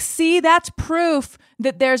are like, see, that's proof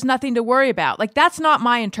that there's nothing to worry about. Like, that's not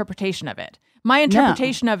my interpretation of it. My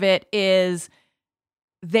interpretation of it is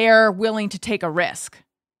they're willing to take a risk,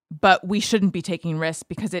 but we shouldn't be taking risks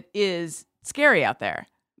because it is scary out there.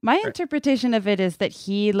 My interpretation of it is that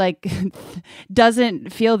he like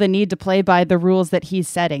doesn't feel the need to play by the rules that he's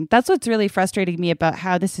setting. That's what's really frustrating me about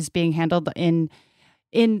how this is being handled in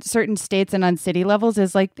certain states and on city levels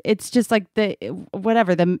is like, it's just like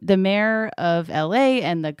the mayor of LA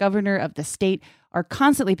and the governor of the state are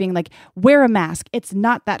constantly being like, wear a mask. It's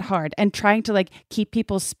not that hard. And trying to like keep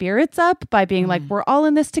people's spirits up by being like, we're all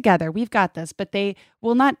in this together. We've got this. But they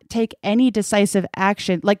will not take any decisive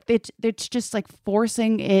action. Like it's just like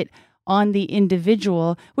forcing it on the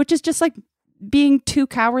individual, which is just like being too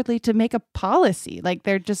cowardly to make a policy. Like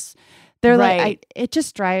they're right.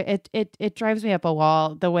 It drives me up a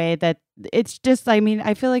wall the way that it's just, I mean,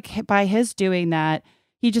 I feel like by his doing that,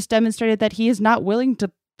 he just demonstrated that he is not willing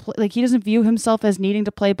to like, he doesn't view himself as needing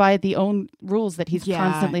to play by the own rules that he's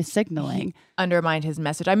constantly signaling. He undermined his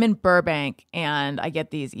message. I'm in Burbank and I get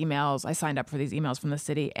these emails. I signed up for these emails from the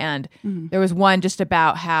city. And there was one just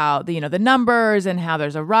about how the numbers and how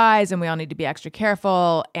there's a rise and we all need to be extra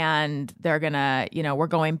careful. And they're going to, we're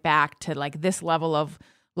going back to like this level of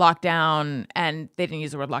lockdown, and they didn't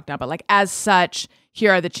use the word lockdown, but like as such,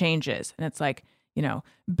 here are the changes. And it's like,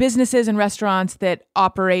 businesses and restaurants that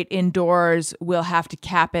operate indoors will have to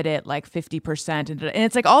cap it at like 50%. And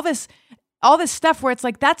it's like all this stuff where it's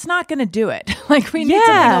like, that's not going to do it. Like we need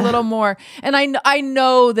something a little more. And I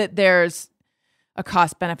know that there's a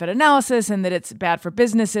cost benefit analysis and that it's bad for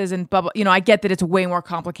businesses and bubble. I get that it's way more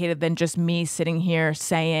complicated than just me sitting here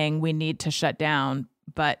saying we need to shut down,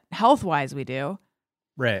 but health wise we do.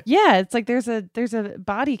 Right. Yeah, it's like there's a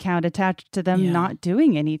body count attached to them not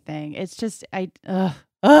doing anything. It's just we're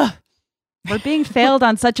being failed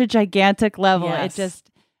on such a gigantic level. Yes. It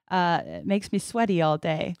just it makes me sweaty all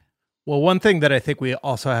day. Well, one thing that I think we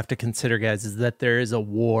also have to consider, guys, is that there is a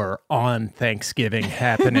war on Thanksgiving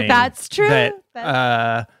happening. That's true.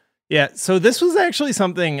 So this was actually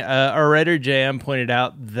something our writer JM pointed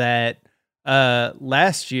out that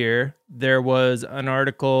last year there was an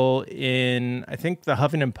article in, I think, the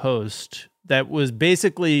Huffington Post that was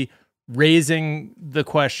basically raising the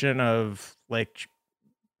question of like,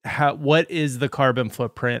 what is the carbon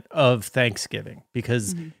footprint of Thanksgiving?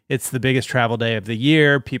 Because it's the biggest travel day of the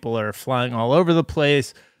year. People are flying all over the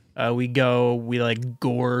place. We like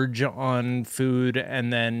gorge on food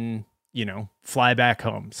and then, fly back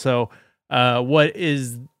home. So what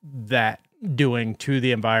is that doing to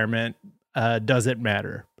the environment? Does it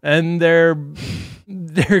matter? And their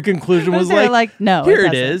conclusion was like, no, here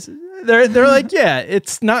it is. They're like, yeah,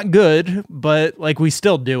 it's not good, but like we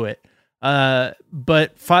still do it. So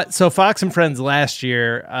Fox and Friends last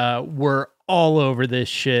year were all over this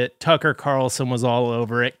shit. Tucker Carlson was all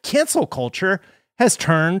over it. Cancel culture has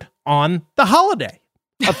turned on the holiday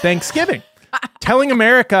of Thanksgiving, telling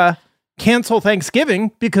America cancel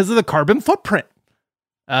Thanksgiving because of the carbon footprint.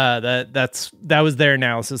 That was their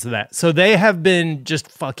analysis of that. So they have been just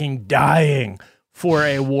fucking dying for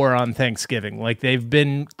a war on Thanksgiving. Like they've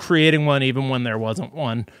been creating one even when there wasn't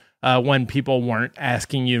one, when people weren't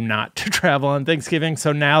asking you not to travel on Thanksgiving.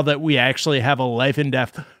 So now that we actually have a life and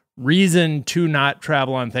death reason to not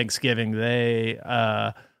travel on Thanksgiving, they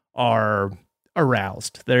are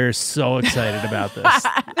aroused. They're so excited about this.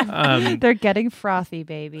 They're getting frothy,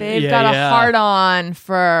 baby. They've got a hard on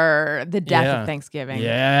for the death of Thanksgiving.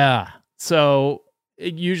 Yeah. So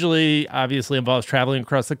it usually obviously involves traveling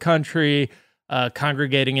across the country,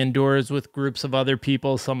 congregating indoors with groups of other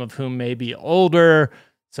people, some of whom may be older.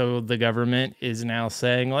 So the government is now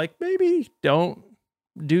saying like, maybe don't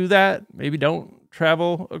do that. Maybe don't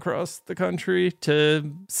travel across the country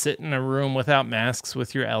to sit in a room without masks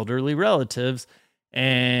with your elderly relatives.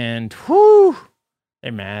 And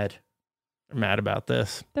they're mad. They're mad about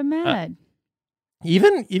this. They're mad.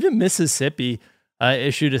 Even Mississippi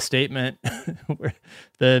issued a statement where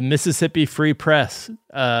the Mississippi Free Press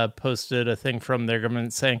posted a thing from their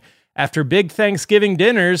government saying, after big Thanksgiving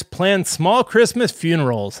dinners, plan small Christmas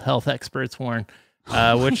funerals, health experts warn,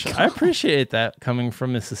 which I appreciate that coming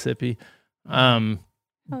from Mississippi.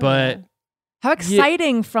 But how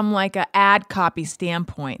exciting from like a ad copy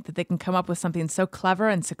standpoint that they can come up with something so clever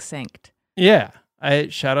and succinct. Yeah.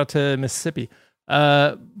 Shout out to Mississippi.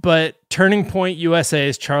 But Turning Point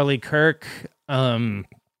USA's Charlie Kirk,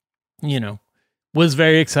 was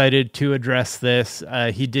very excited to address this.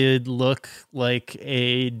 He did look like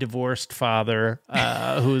a divorced father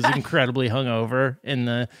who was incredibly hungover in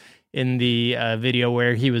the video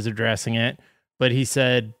where he was addressing it. But he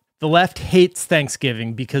said, the left hates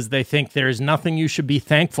Thanksgiving because they think there is nothing you should be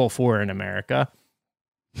thankful for in America.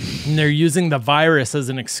 And they're using the virus as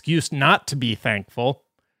an excuse not to be thankful,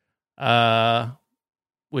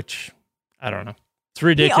 which I don't know. It's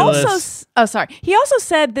ridiculous. He also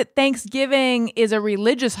said that Thanksgiving is a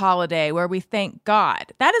religious holiday where we thank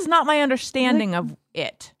God. That is not my understanding of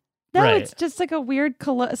it. No, Right. it's just like a weird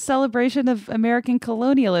celebration of American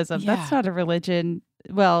colonialism. Yeah. That's not a religion.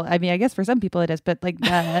 Well, I mean, I guess for some people it is, but like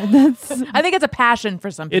that's I think it's a passion for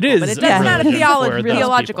some It people, is but it's a not a religion for those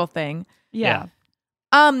theological people. thing. yeah.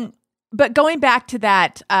 But going back to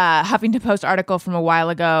that Huffington Post article from a while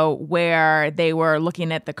ago where they were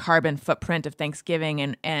looking at the carbon footprint of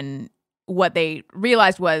Thanksgiving and what they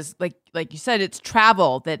realized was, like you said, it's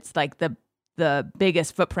travel that's like the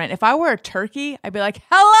biggest footprint. If I were a turkey, I'd be like,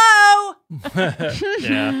 hello!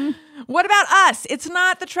 Yeah. What about us? It's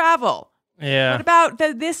not the travel. Yeah. What about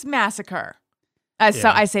this massacre? So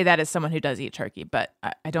Yeah. I say that as someone who does eat turkey, but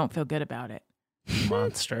I don't feel good about it.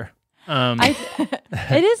 Monster.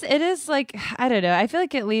 It is like, I don't know. I feel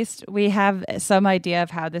like at least we have some idea of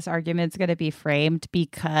how this argument's going to be framed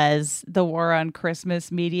because the war on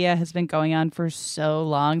Christmas media has been going on for so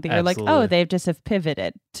long that you're like, Absolutely. oh, they've just have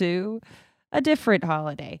pivoted to a different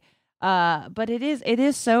holiday. But it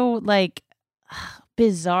is so like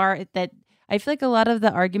bizarre that I feel like a lot of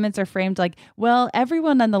the arguments are framed like, well,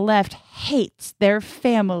 everyone on the left hates their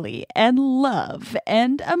family and love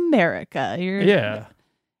and America. Yeah.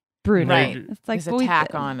 Brutal. Right. It's like This but we-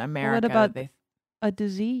 attack on America. What about that a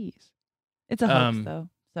disease? It's a hoax, though.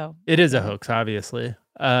 So It is a hoax, obviously.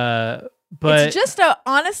 But it's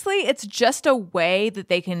just a way that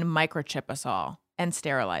they can microchip us all and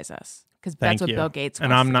sterilize us because that's Thank what you. Bill Gates wants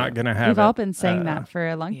and I'm to not do. going to have we've it. all been saying that Uh, for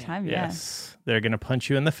a long yeah. time. Yes. They're going to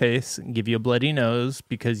punch you in the face and give you a bloody nose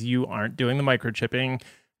because you aren't doing the microchipping. And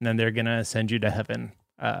then they're going to send you to heaven.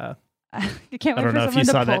 Yeah. I can't I wait don't know for if you someone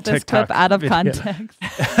saw to pull that this clip TikTok out of video. context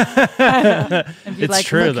and be It's like,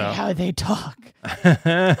 true, look though. at how they talk.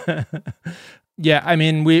 Yeah, I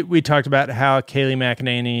mean, we talked about how Kayleigh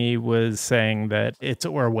McEnany was saying that it's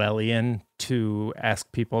Orwellian to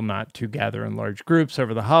ask people not to gather in large groups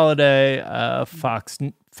over the holiday.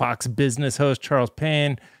 Fox Business host Charles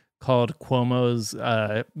Payne called Cuomo's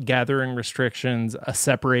gathering restrictions a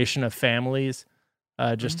separation of families,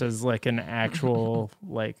 just as like an actual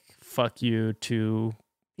like fuck you to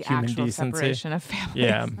The human actual decency. separation of families.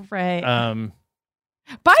 Yeah. Right.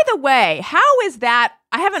 By the way, how is that?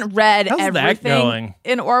 I haven't read How's that everything going?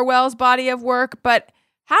 in Orwell's body of work, but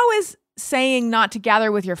how is saying not to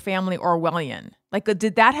gather with your family Orwellian? Like,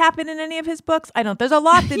 did that happen in any of his books? I don't. There's a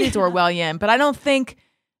lot that is Orwellian, but I don't think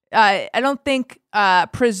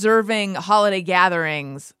preserving holiday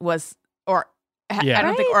gatherings was, Yeah. I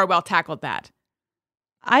don't think Orwell tackled that.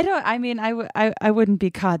 I mean, I wouldn't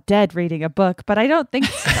be caught dead reading a book, but I don't think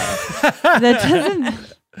so.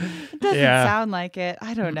 That doesn't Yeah. sound like it.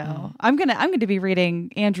 I don't know. I'm gonna be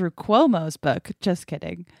reading Andrew Cuomo's book. Just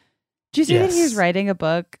kidding. Do you see that Yes. he's writing a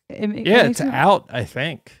book? Yeah, it's out, I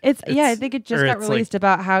think. I think it just or got it's released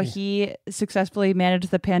about how he successfully managed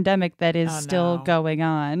the pandemic that is Oh, still no. going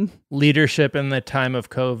on. Leadership in the Time of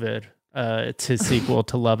COVID. It's his sequel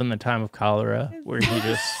to Love in the Time of Cholera, where he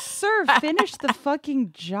just Sir, finish the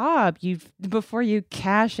fucking job before you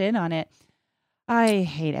cash in on it. I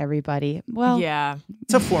hate everybody. Well, Yeah.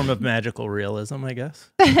 it's a form of magical realism, I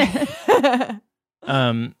guess.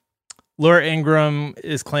 Laura Ingraham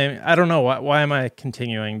is claiming. I don't know why am I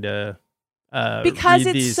continuing to Because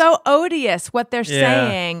read it's these? so odious what they're Yeah.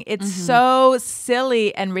 saying. It's so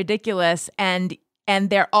silly and ridiculous, and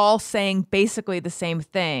they're all saying basically the same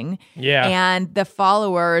thing. Yeah. And the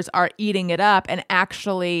followers are eating it up and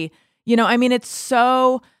actually, I mean, it's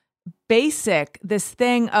so basic, this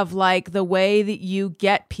thing of like the way that you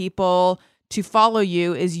get people to follow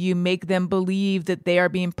you is you make them believe that they are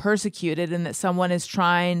being persecuted and that someone is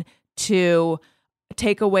trying to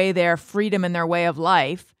take away their freedom and their way of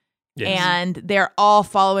life. Yes. And they're all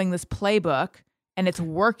following this playbook and it's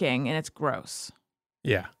working and it's gross.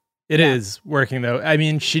 Yeah. It is working, though. I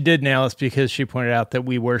mean, she did nail us because she pointed out that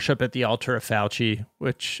we worship at the altar of Fauci,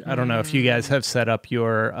 which I don't know if you guys have set up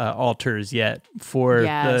your altars yet for the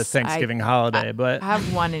Yes, Thanksgiving holiday, but I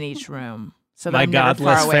have one in each room. So that my I'm never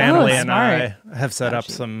far godless away from family it. and smart. I have set up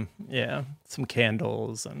Fauci. some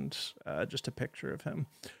candles and just a picture of him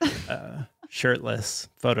shirtless.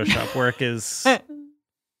 Photoshop work is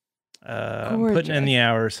putting in the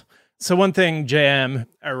hours. So one thing JM,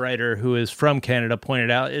 our writer who is from Canada, pointed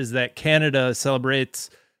out is that Canada celebrates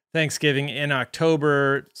Thanksgiving in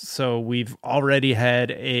October. So we've already had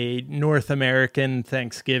a North American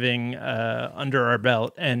Thanksgiving under our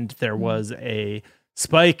belt, and there was a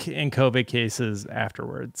spike in COVID cases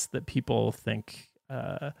afterwards that people think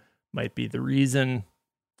might be the reason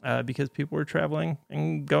because people were traveling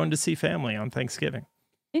and going to see family on Thanksgiving.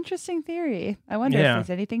 Interesting theory. I wonder if there's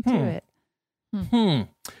anything to it.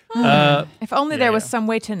 If only there was some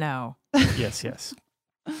way to know. Yes.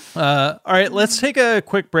 All right, let's take a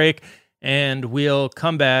quick break, and we'll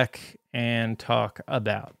come back and talk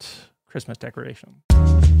about Christmas decoration.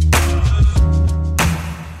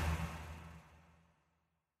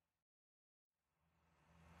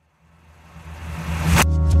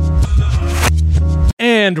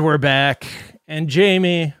 And we're back. And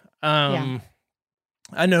Jamie, I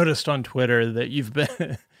noticed on Twitter that you've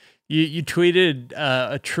been you tweeted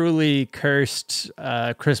a truly cursed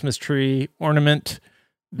Christmas tree ornament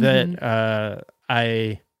that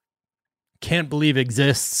I can't believe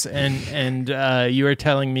exists, and you are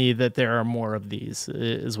telling me that there are more of these,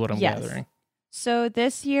 is what I'm gathering. So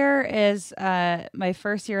this year is my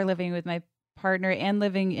first year living with my partner and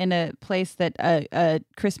living in a place that a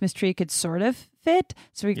Christmas tree could sort of fit.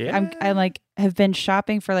 So I like have been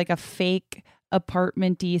shopping for like a fake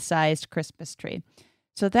apartment-y sized Christmas tree.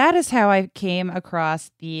 So that is how I came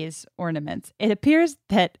across these ornaments. It appears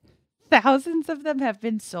that thousands of them have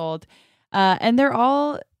been sold, and they're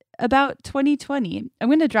all about 2020. I'm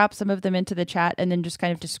going to drop some of them into the chat and then just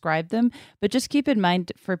kind of describe them. But just keep in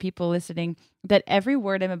mind for people listening that every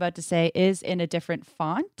word I'm about to say is in a different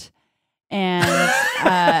font. And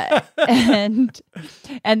and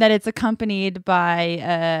that it's accompanied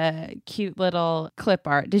by cute little clip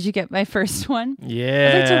art. Did you get my first one?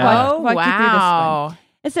 Yeah. I'd like to walk you through this Wow. one.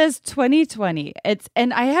 It says 2020.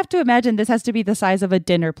 And I have to imagine this has to be the size of a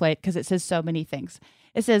dinner plate because it says so many things.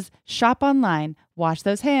 It says shop online, wash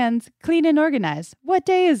those hands, clean and organize. What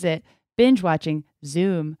day is it? Binge watching,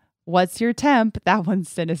 Zoom. What's your temp? That one's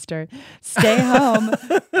sinister. Stay home,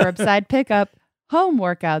 curbside pickup, home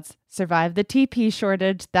workouts, survive the TP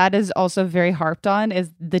shortage. That is also very harped on,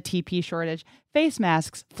 is the TP shortage. Face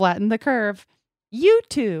masks, flatten the curve.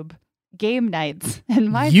 YouTube, game nights,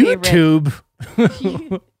 and my YouTube.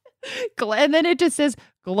 favorite. And then it just says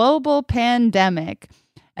global pandemic.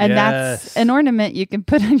 And that's an ornament you can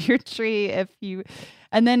put on your tree if you...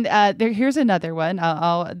 And then here's another one.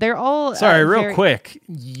 They're all sorry, real quick.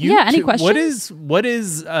 Yeah, any questions? What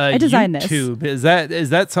is I designed YouTube? this. Is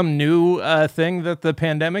that some new thing that the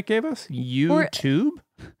pandemic gave us? YouTube?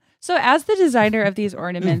 So as the designer of these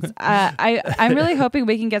ornaments, I'm really hoping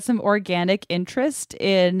we can get some organic interest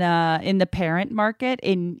in the parent market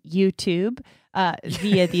in YouTube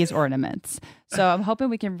via these ornaments. So I'm hoping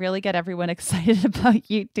we can really get everyone excited about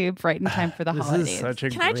YouTube right in time for the holidays. Is such a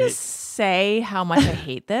Can I just say how much I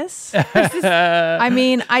hate this? I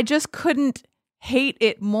mean, I just couldn't hate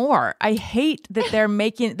it more. I hate that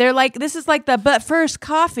they're like, this is like the but first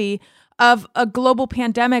coffee of a global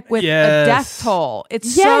pandemic with a death toll.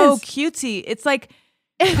 It's so cutesy. It's like,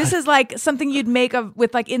 this is like something you'd make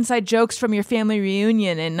with like inside jokes from your family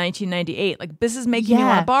reunion in 1998. Like, this is making you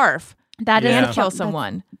want to barf. That is kill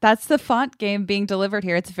someone. That's the font game being delivered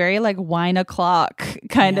here. It's very like wine o'clock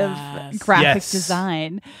kind of graphic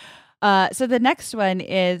design. So the next one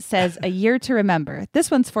says a year to remember.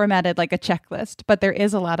 This one's formatted like a checklist, but there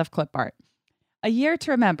is a lot of clip art. A year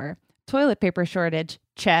to remember. Toilet paper shortage.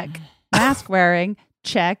 Check. Mask wearing.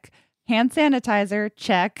 Check. Hand sanitizer.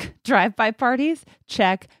 Check. Drive-by parties.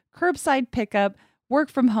 Check. Curbside pickup.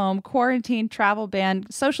 Work from home. Quarantine. Travel ban.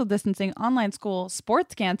 Social distancing. Online school.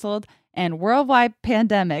 Sports canceled. And worldwide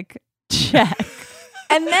pandemic. Check.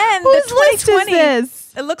 And then Whose the list 2020, is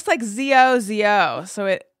this? it looks like Zo. So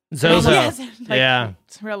it Zozo. like,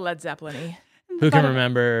 it's real Led Zeppelin-y. Who can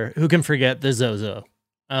remember? Who can forget the Zozo?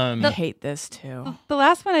 I hate this too. The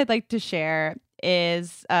last one I'd like to share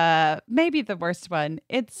is maybe the worst one.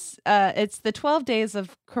 It's the 12 days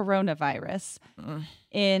of coronavirus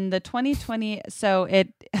in the 2020. So I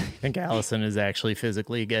think Allison is actually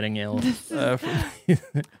physically getting ill.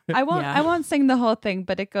 I won't sing the whole thing,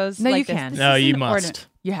 but it goes. No, like you this. can. This No, is you an must.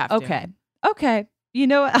 You have to. Okay. You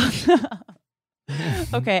know what?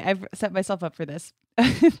 Okay, I've set myself up for this.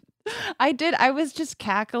 I was just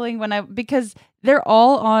cackling because they're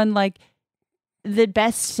all on like the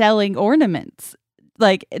best-selling ornaments.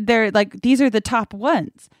 Like they're like these are the top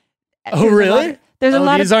ones. Oh, really? There's a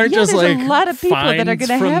lot these of aren't just like a lot of people that are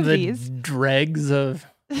going to have the these dregs of.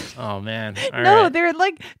 Oh man! All no, right. they're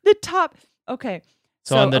like the top. Okay,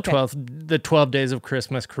 So on the okay. 12 days of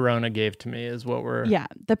Christmas Corona gave to me is what we're... Yeah,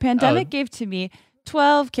 the pandemic gave to me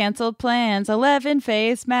 12 canceled plans, 11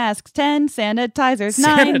 face masks, 10 sanitizers,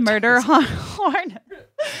 9 murder hornets,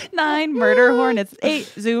 9 murder hornets, 8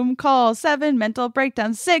 Zoom calls, 7 mental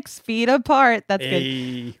breakdowns, 6 feet apart. That's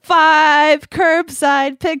good. 5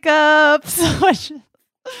 curbside pickups,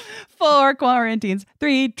 4 quarantines,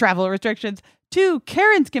 3 travel restrictions, 2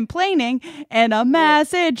 Karens complaining, and a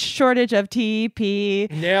massive shortage of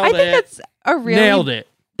TP. Nailed it.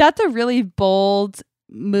 That's a really bold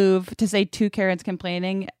move to say 2 Karens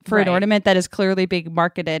complaining for an ornament that is clearly being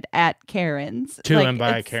marketed at Karens. To and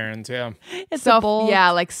by Karens, yeah. It's a bold...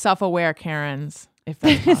 Yeah, like self-aware Karens, if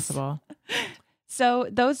that's possible. So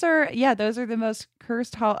those are the most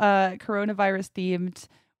cursed coronavirus themed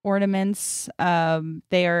ornaments.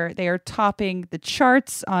 They are topping the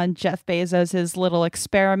charts on Jeff Bezos's little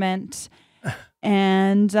experiment.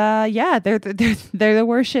 And they're the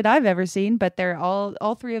worst shit I've ever seen, but they're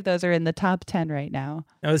all 3 of those are in the top 10 right now.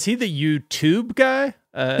 Now, is he the YouTube guy,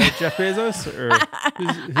 Jeff Bezos, or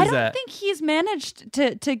who's I don't that? think he's managed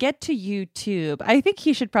to get to YouTube. I think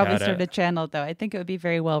he should probably start a channel, though. I think it would be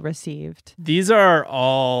very well received. These are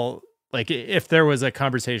all, like, if there was a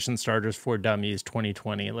Conversation Starters for Dummies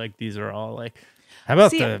 2020, like, these are all, like, how about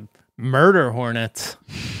the murder hornets?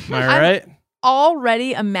 Am I right?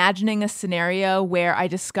 Already imagining a scenario where I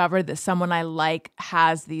discover that someone I like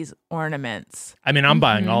has these ornaments. I mean, I'm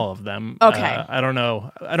buying all of them. Okay. I don't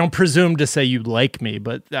know. I don't presume to say you like me,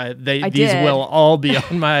 but these will all be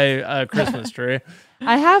on my Christmas tree.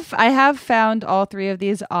 I have found all 3 of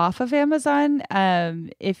these off of Amazon.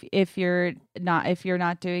 If you're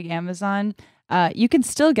not doing Amazon, you can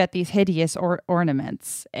still get these hideous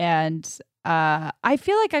ornaments, and I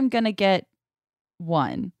feel like I'm gonna get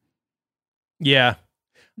one. Yeah.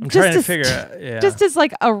 I'm trying to figure out. Yeah. Just as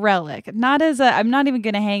like a relic, I'm not even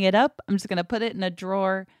going to hang it up. I'm just going to put it in a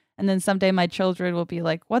drawer. And then someday my children will be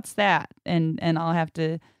like, what's that? And I'll have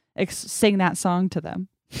to sing that song to them.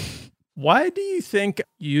 Why do you think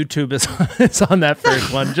YouTube is on that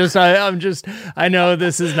first one? I know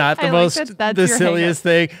this is not the silliest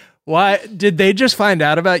thing. Why did they just find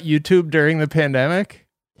out about YouTube during the pandemic?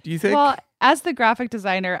 Do you think? Well, as the graphic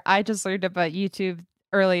designer, I just learned about YouTube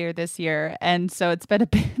earlier this year, and so it's been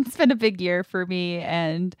a big year for me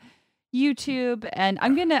and YouTube. And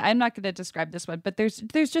I'm not gonna describe this one, but there's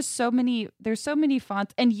just so many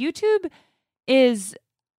fonts, and YouTube is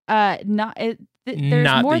there's not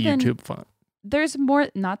more the than YouTube font. There's more,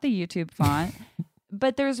 not the YouTube font,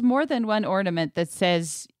 but there's more than one ornament that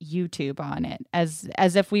says YouTube on it, as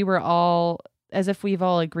if we've all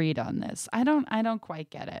agreed on this. I don't quite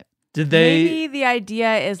get it. Maybe the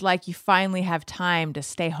idea is like you finally have time to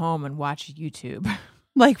stay home and watch YouTube.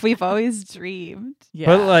 Like we've always dreamed. Yeah.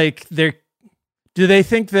 But like do they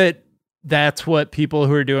think that that's what people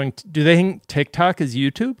who are doing, do they think TikTok is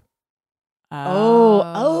YouTube?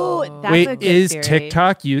 That's Wait, a good is theory.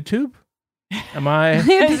 TikTok YouTube? Am I?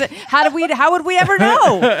 How would we ever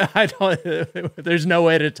know? I don't, there's no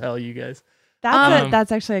way to tell you guys.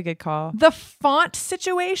 That's actually a good call. The font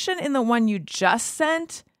situation in the one you just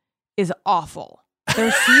sent is awful.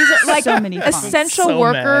 There's like so many fonts. Essential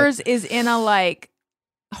Workers is in a like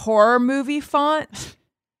horror movie font.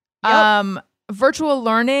 Yep. Virtual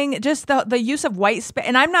Learning, just the use of white space,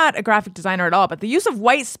 and I'm not a graphic designer at all, but the use of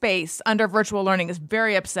white space under Virtual Learning is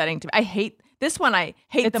very upsetting to me. I hate this one.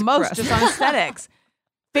 It's the most gross. just on aesthetics.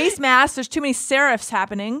 Face masks, there's too many serifs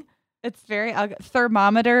happening. It's very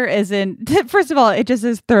thermometer isn't. First of all, it just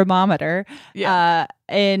says thermometer. Yeah.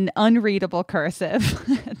 In unreadable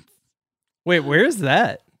cursive. Wait, where's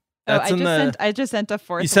that? That's I just sent a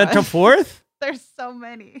fourth. You sent one. a fourth? There's so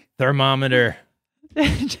many. Thermometer.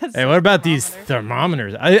 Hey, what about these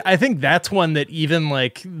thermometers? I think that's one that even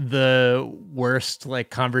like the worst like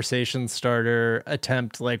conversation starter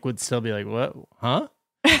attempt like would still be like, what? Huh?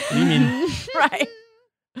 What do you mean? Right.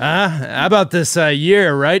 How about this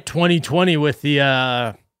year, right? 2020 with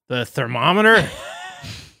the thermometer.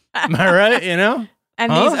 Am I right? You know?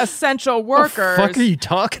 And these essential workers. What the fuck are you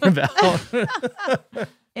talking about?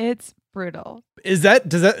 It's brutal. Does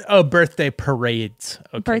that birthday parades?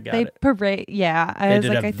 Okay, birthday got it. parade. Yeah.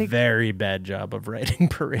 I think very bad job of writing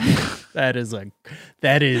parade. That is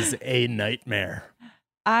a nightmare.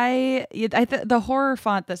 The horror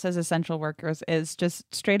font that says essential workers is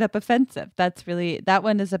just straight up offensive. That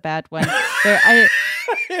one is a bad one.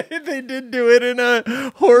 They did do it in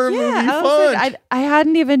a horror movie font. I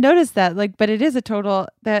hadn't even noticed that. Like, but it is a total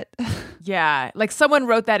that. Yeah, like someone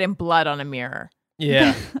wrote that in blood on a mirror.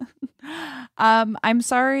 Yeah. I'm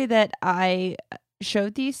sorry that I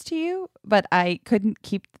showed these to you, but I couldn't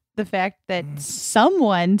keep the fact that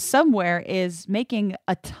someone somewhere is making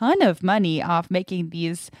a ton of money off making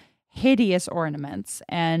these hideous ornaments,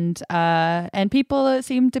 and people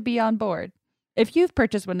seem to be on board. If you've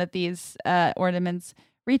purchased one of these ornaments,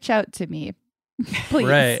 reach out to me, please.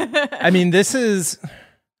 Right. I mean,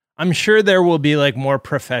 I'm sure there will be like more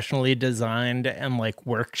professionally designed and like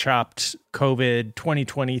workshopped COVID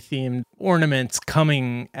 2020 themed ornaments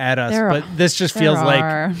coming at us, but this just feels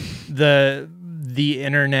like the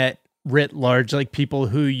internet writ large, like people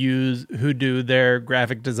who do their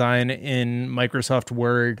graphic design in Microsoft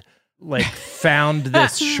Word, like found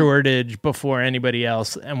this shortage before anybody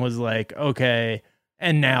else and was like, okay,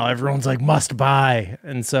 and now everyone's like must buy.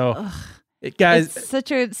 And so guys, it's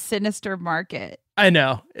such a sinister market. I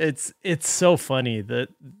know. It's so funny that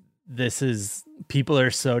people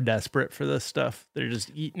are so desperate for this stuff. They're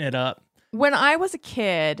just eating it up. When I was a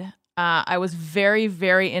kid, I was very,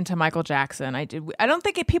 very into Michael Jackson. I don't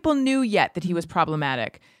think people knew yet that he was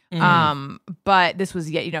problematic. But this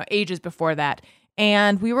was ages before that.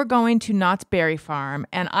 And we were going to Knott's Berry Farm,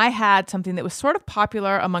 and I had something that was sort of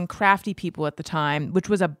popular among crafty people at the time, which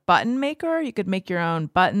was a button maker. You could make your own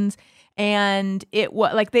buttons. And it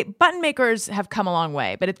was like the button makers have come a long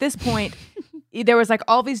way. But at this point, there was like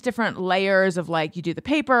all these different layers of like you do the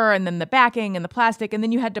paper and then the backing and the plastic. And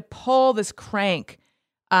then you had to pull this crank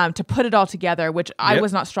to put it all together, which I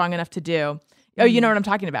was not strong enough to do. Oh, you know what I'm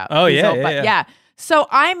talking about. Oh, yeah. So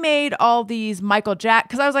I made all these Michael Jackson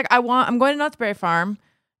because I was like, I'm going to Knott's Berry Farm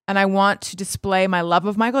and I want to display my love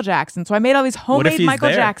of Michael Jackson. So I made all these homemade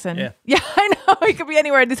Michael Jackson. Yeah, I know. He could be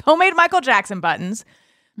anywhere. These homemade Michael Jackson buttons.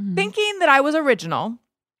 Thinking that I was original.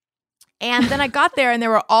 And then I got there and there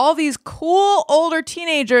were all these cool older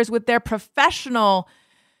teenagers with their professional.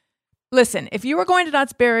 Listen, if you were going to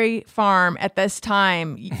Knott's Berry Farm at this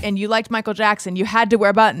time and you liked Michael Jackson, you had to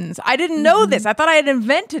wear buttons. I didn't know this. I thought I had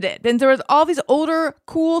invented it. And there was all these older,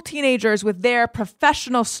 cool teenagers with their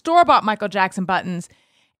professional store-bought Michael Jackson buttons.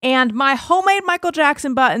 And my homemade Michael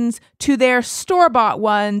Jackson buttons to their store-bought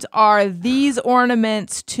ones are these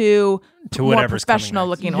ornaments to more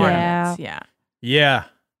professional-looking ornaments. Yeah.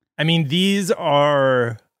 I mean,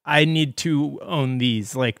 I need to own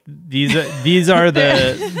these. Like these are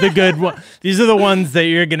the good ones. These are the ones that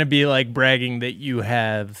you're going to be like bragging that you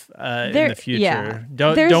have in the future. Yeah.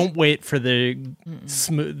 Don't wait for the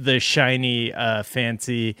shiny,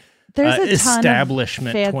 fancy. There's a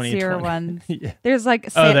establishment ton of fancier ones. Yeah. There's like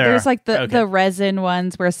the resin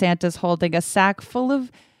ones where Santa's holding a sack full of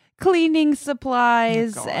cleaning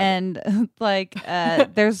supplies and like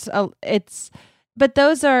but those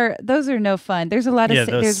are no fun. There's a lot of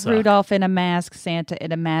there's Rudolph in a mask, Santa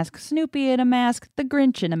in a mask, Snoopy in a mask, the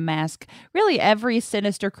Grinch in a mask. Really, every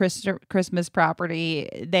sinister Christmas property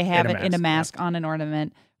they have it in a mask on an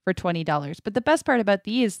ornament for $20. But the best part about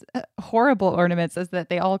these horrible ornaments is that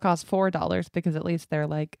they all cost $4 because at least they're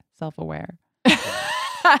like self-aware.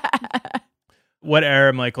 What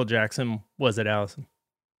era Michael Jackson was it, Allison?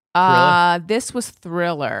 This was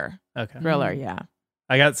Thriller. Okay. Thriller, yeah.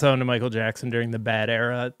 I got so into Michael Jackson during the bad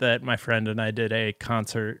era that my friend and I did a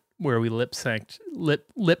concert where we lip synced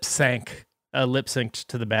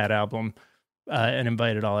to the Bad album and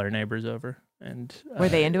invited all our neighbors over. And were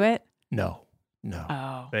they into it? No.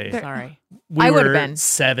 Oh, sorry. I would have been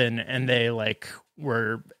 7, and they like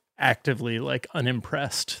were actively like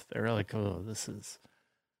unimpressed. They were like, "Oh,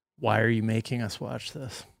 why are you making us watch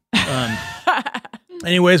this?"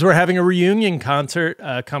 Anyways, we're having a reunion concert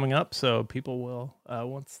coming up, so people will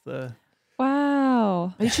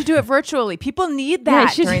Wow. You should do it virtually. People need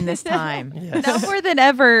that during this time. Yes. Now more than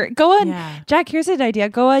ever. Go on, Jack, here's an idea.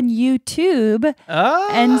 Go on YouTube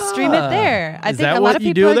and stream it there. I think a lot of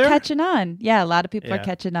people are catching on. Yeah, a lot of people are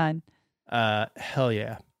catching on. Hell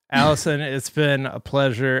yeah. Allison, it's been a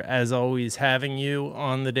pleasure, as always, having you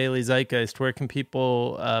on the Daily Zeitgeist. Where can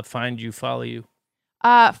people find you, follow you?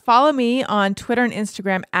 Follow me on Twitter and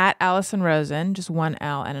Instagram at Allison Rosen, just one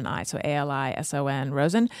L and an I, so ALISON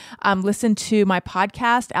Rosen. Listen to my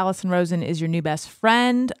podcast, Allison Rosen is Your New Best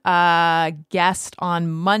Friend. Guest on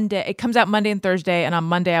Monday. It comes out Monday and Thursday, and on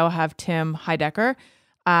Monday I will have Tim Heidecker.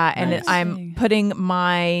 And I'm putting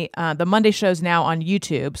the Monday shows now on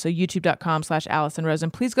YouTube, so youtube.com/Allison Rosen.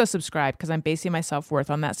 Please go subscribe because I'm basing my self-worth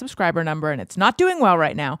on that subscriber number, and it's not doing well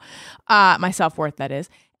right now. My self-worth, that is.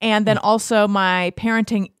 And then also my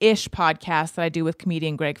parenting-ish podcast that I do with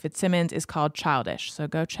comedian Greg Fitzsimmons is called Childish. So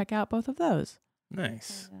go check out both of those.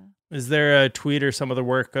 Nice. Is there a tweet or some other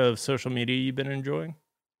work of social media you've been enjoying?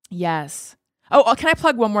 Yes. Oh, can I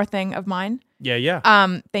plug one more thing of mine?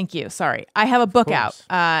 Yeah. Thank you. Sorry. I have a book course.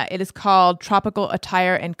 out. It is called Tropical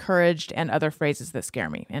Attire Encouraged and Other Phrases That Scare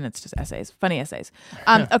Me. And it's just essays, funny essays.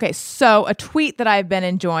 Okay, so a tweet that I've been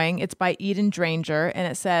enjoying, it's by Eden Dranger, and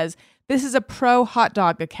it says, "This is a pro hot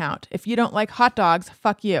dog account. If you don't like hot dogs,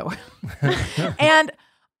 fuck you." And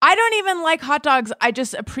I don't even like hot dogs. I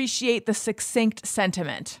just appreciate the succinct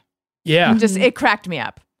sentiment. Yeah. It cracked me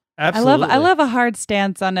up. Absolutely. I love a hard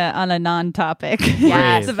stance on a non-topic.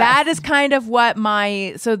 Yeah, Brave. so that is kind of what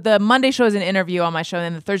so the Monday show is an interview on my show,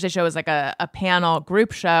 and the Thursday show is like a panel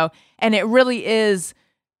group show, and it really is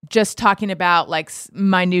just talking about like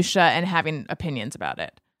minutia and having opinions about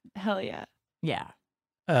it. Hell yeah.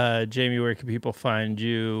 Yeah. Jamie, where can people find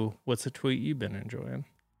you? What's a tweet you've been enjoying?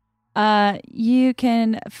 You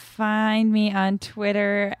can find me on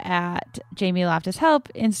Twitter at Jamie Loftus Help,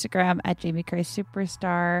 Instagram at Jamie Christ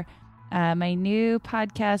Superstar. My new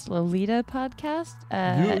podcast, Lolita Podcast,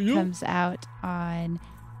 comes out on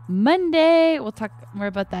Monday. We'll talk more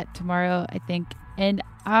about that tomorrow, I think. And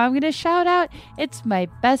I'm going to shout out, it's my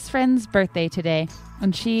best friend's birthday today,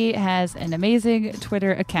 and she has an amazing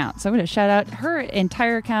Twitter account. So I'm going to shout out her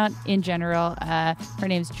entire account in general. Her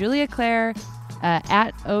name's Julia Claire.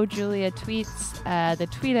 At Julia Tweets. The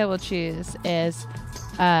tweet I will choose is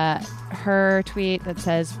her tweet that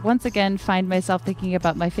says, "Once again, find myself thinking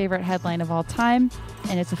about my favorite headline of all time."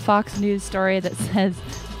 And it's a Fox News story that says,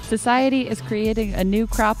 "Society is creating a new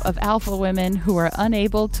crop of alpha women who are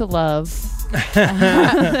unable to love."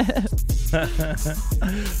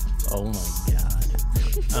 Oh my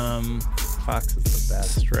God. Fox is the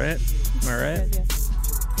best, right? Am I right? Yeah.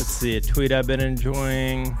 Let's see, a tweet I've been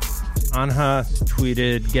enjoying. Anha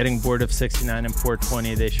tweeted, "Getting bored of 69 and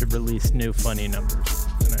 420. They should release new funny numbers."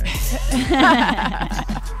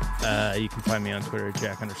 You can find me on Twitter at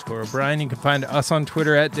Jack_O'Brien. You can find us on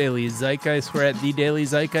Twitter at Daily Zeitgeist. We're at The Daily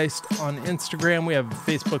Zeitgeist on Instagram. We have a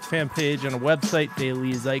Facebook fan page and a website,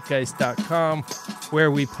 dailyzeitgeist.com,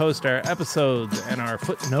 where we post our episodes and our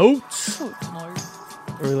footnotes,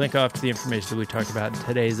 where we link off to the information that we talked about in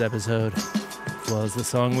today's episode, as well as the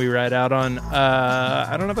song we ride out on.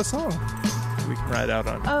 I don't have a song we can ride out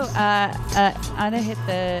on. Anna hit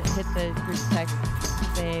the group text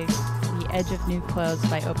saying "The Edge of New Clothes"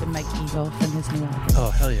 by Open Mike Eagle from his new album. Oh,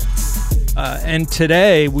 hell yeah. And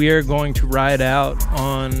today we are going to ride out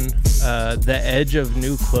on The Edge of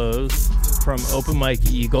New Clothes from Open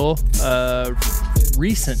Mike Eagle,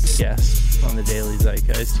 recent guest on the Daily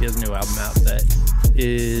Zeitgeist. He has a new album out that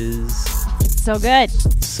is So good.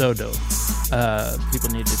 so dope. People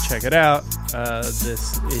need to check it out.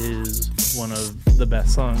 This is one of the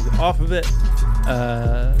best songs off of it.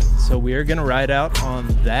 So we are going to ride out on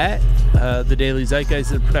that. The Daily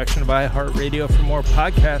Zeitgeist is a production of iHeartRadio. For more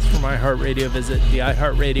podcasts from iHeartRadio, visit the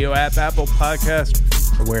iHeartRadio app, Apple Podcast,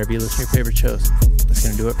 or wherever you listen to your favorite shows. That's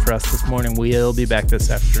going to do it for us this morning. We'll be back this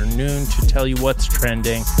afternoon to tell you what's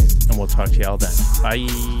trending, and we'll talk to you all then. Bye.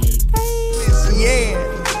 Yeah.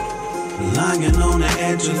 Lying on the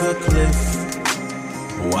edge of a cliff,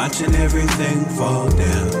 watching everything fall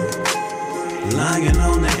down. Lying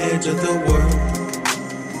on the edge of the world,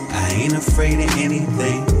 I ain't afraid of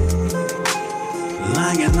anything.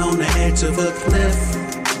 Lying on the edge of a cliff,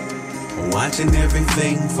 watching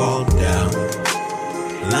everything fall down.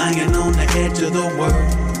 Lying on the edge of the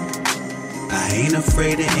world, I ain't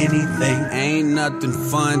afraid of anything. Ain't nothing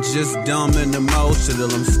fun, just dumb and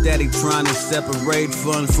emotional. I'm steady trying to separate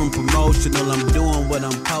fun from promotional. I'm doing what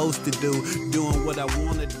I'm supposed to do, doing what I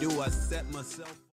want to do. I set myself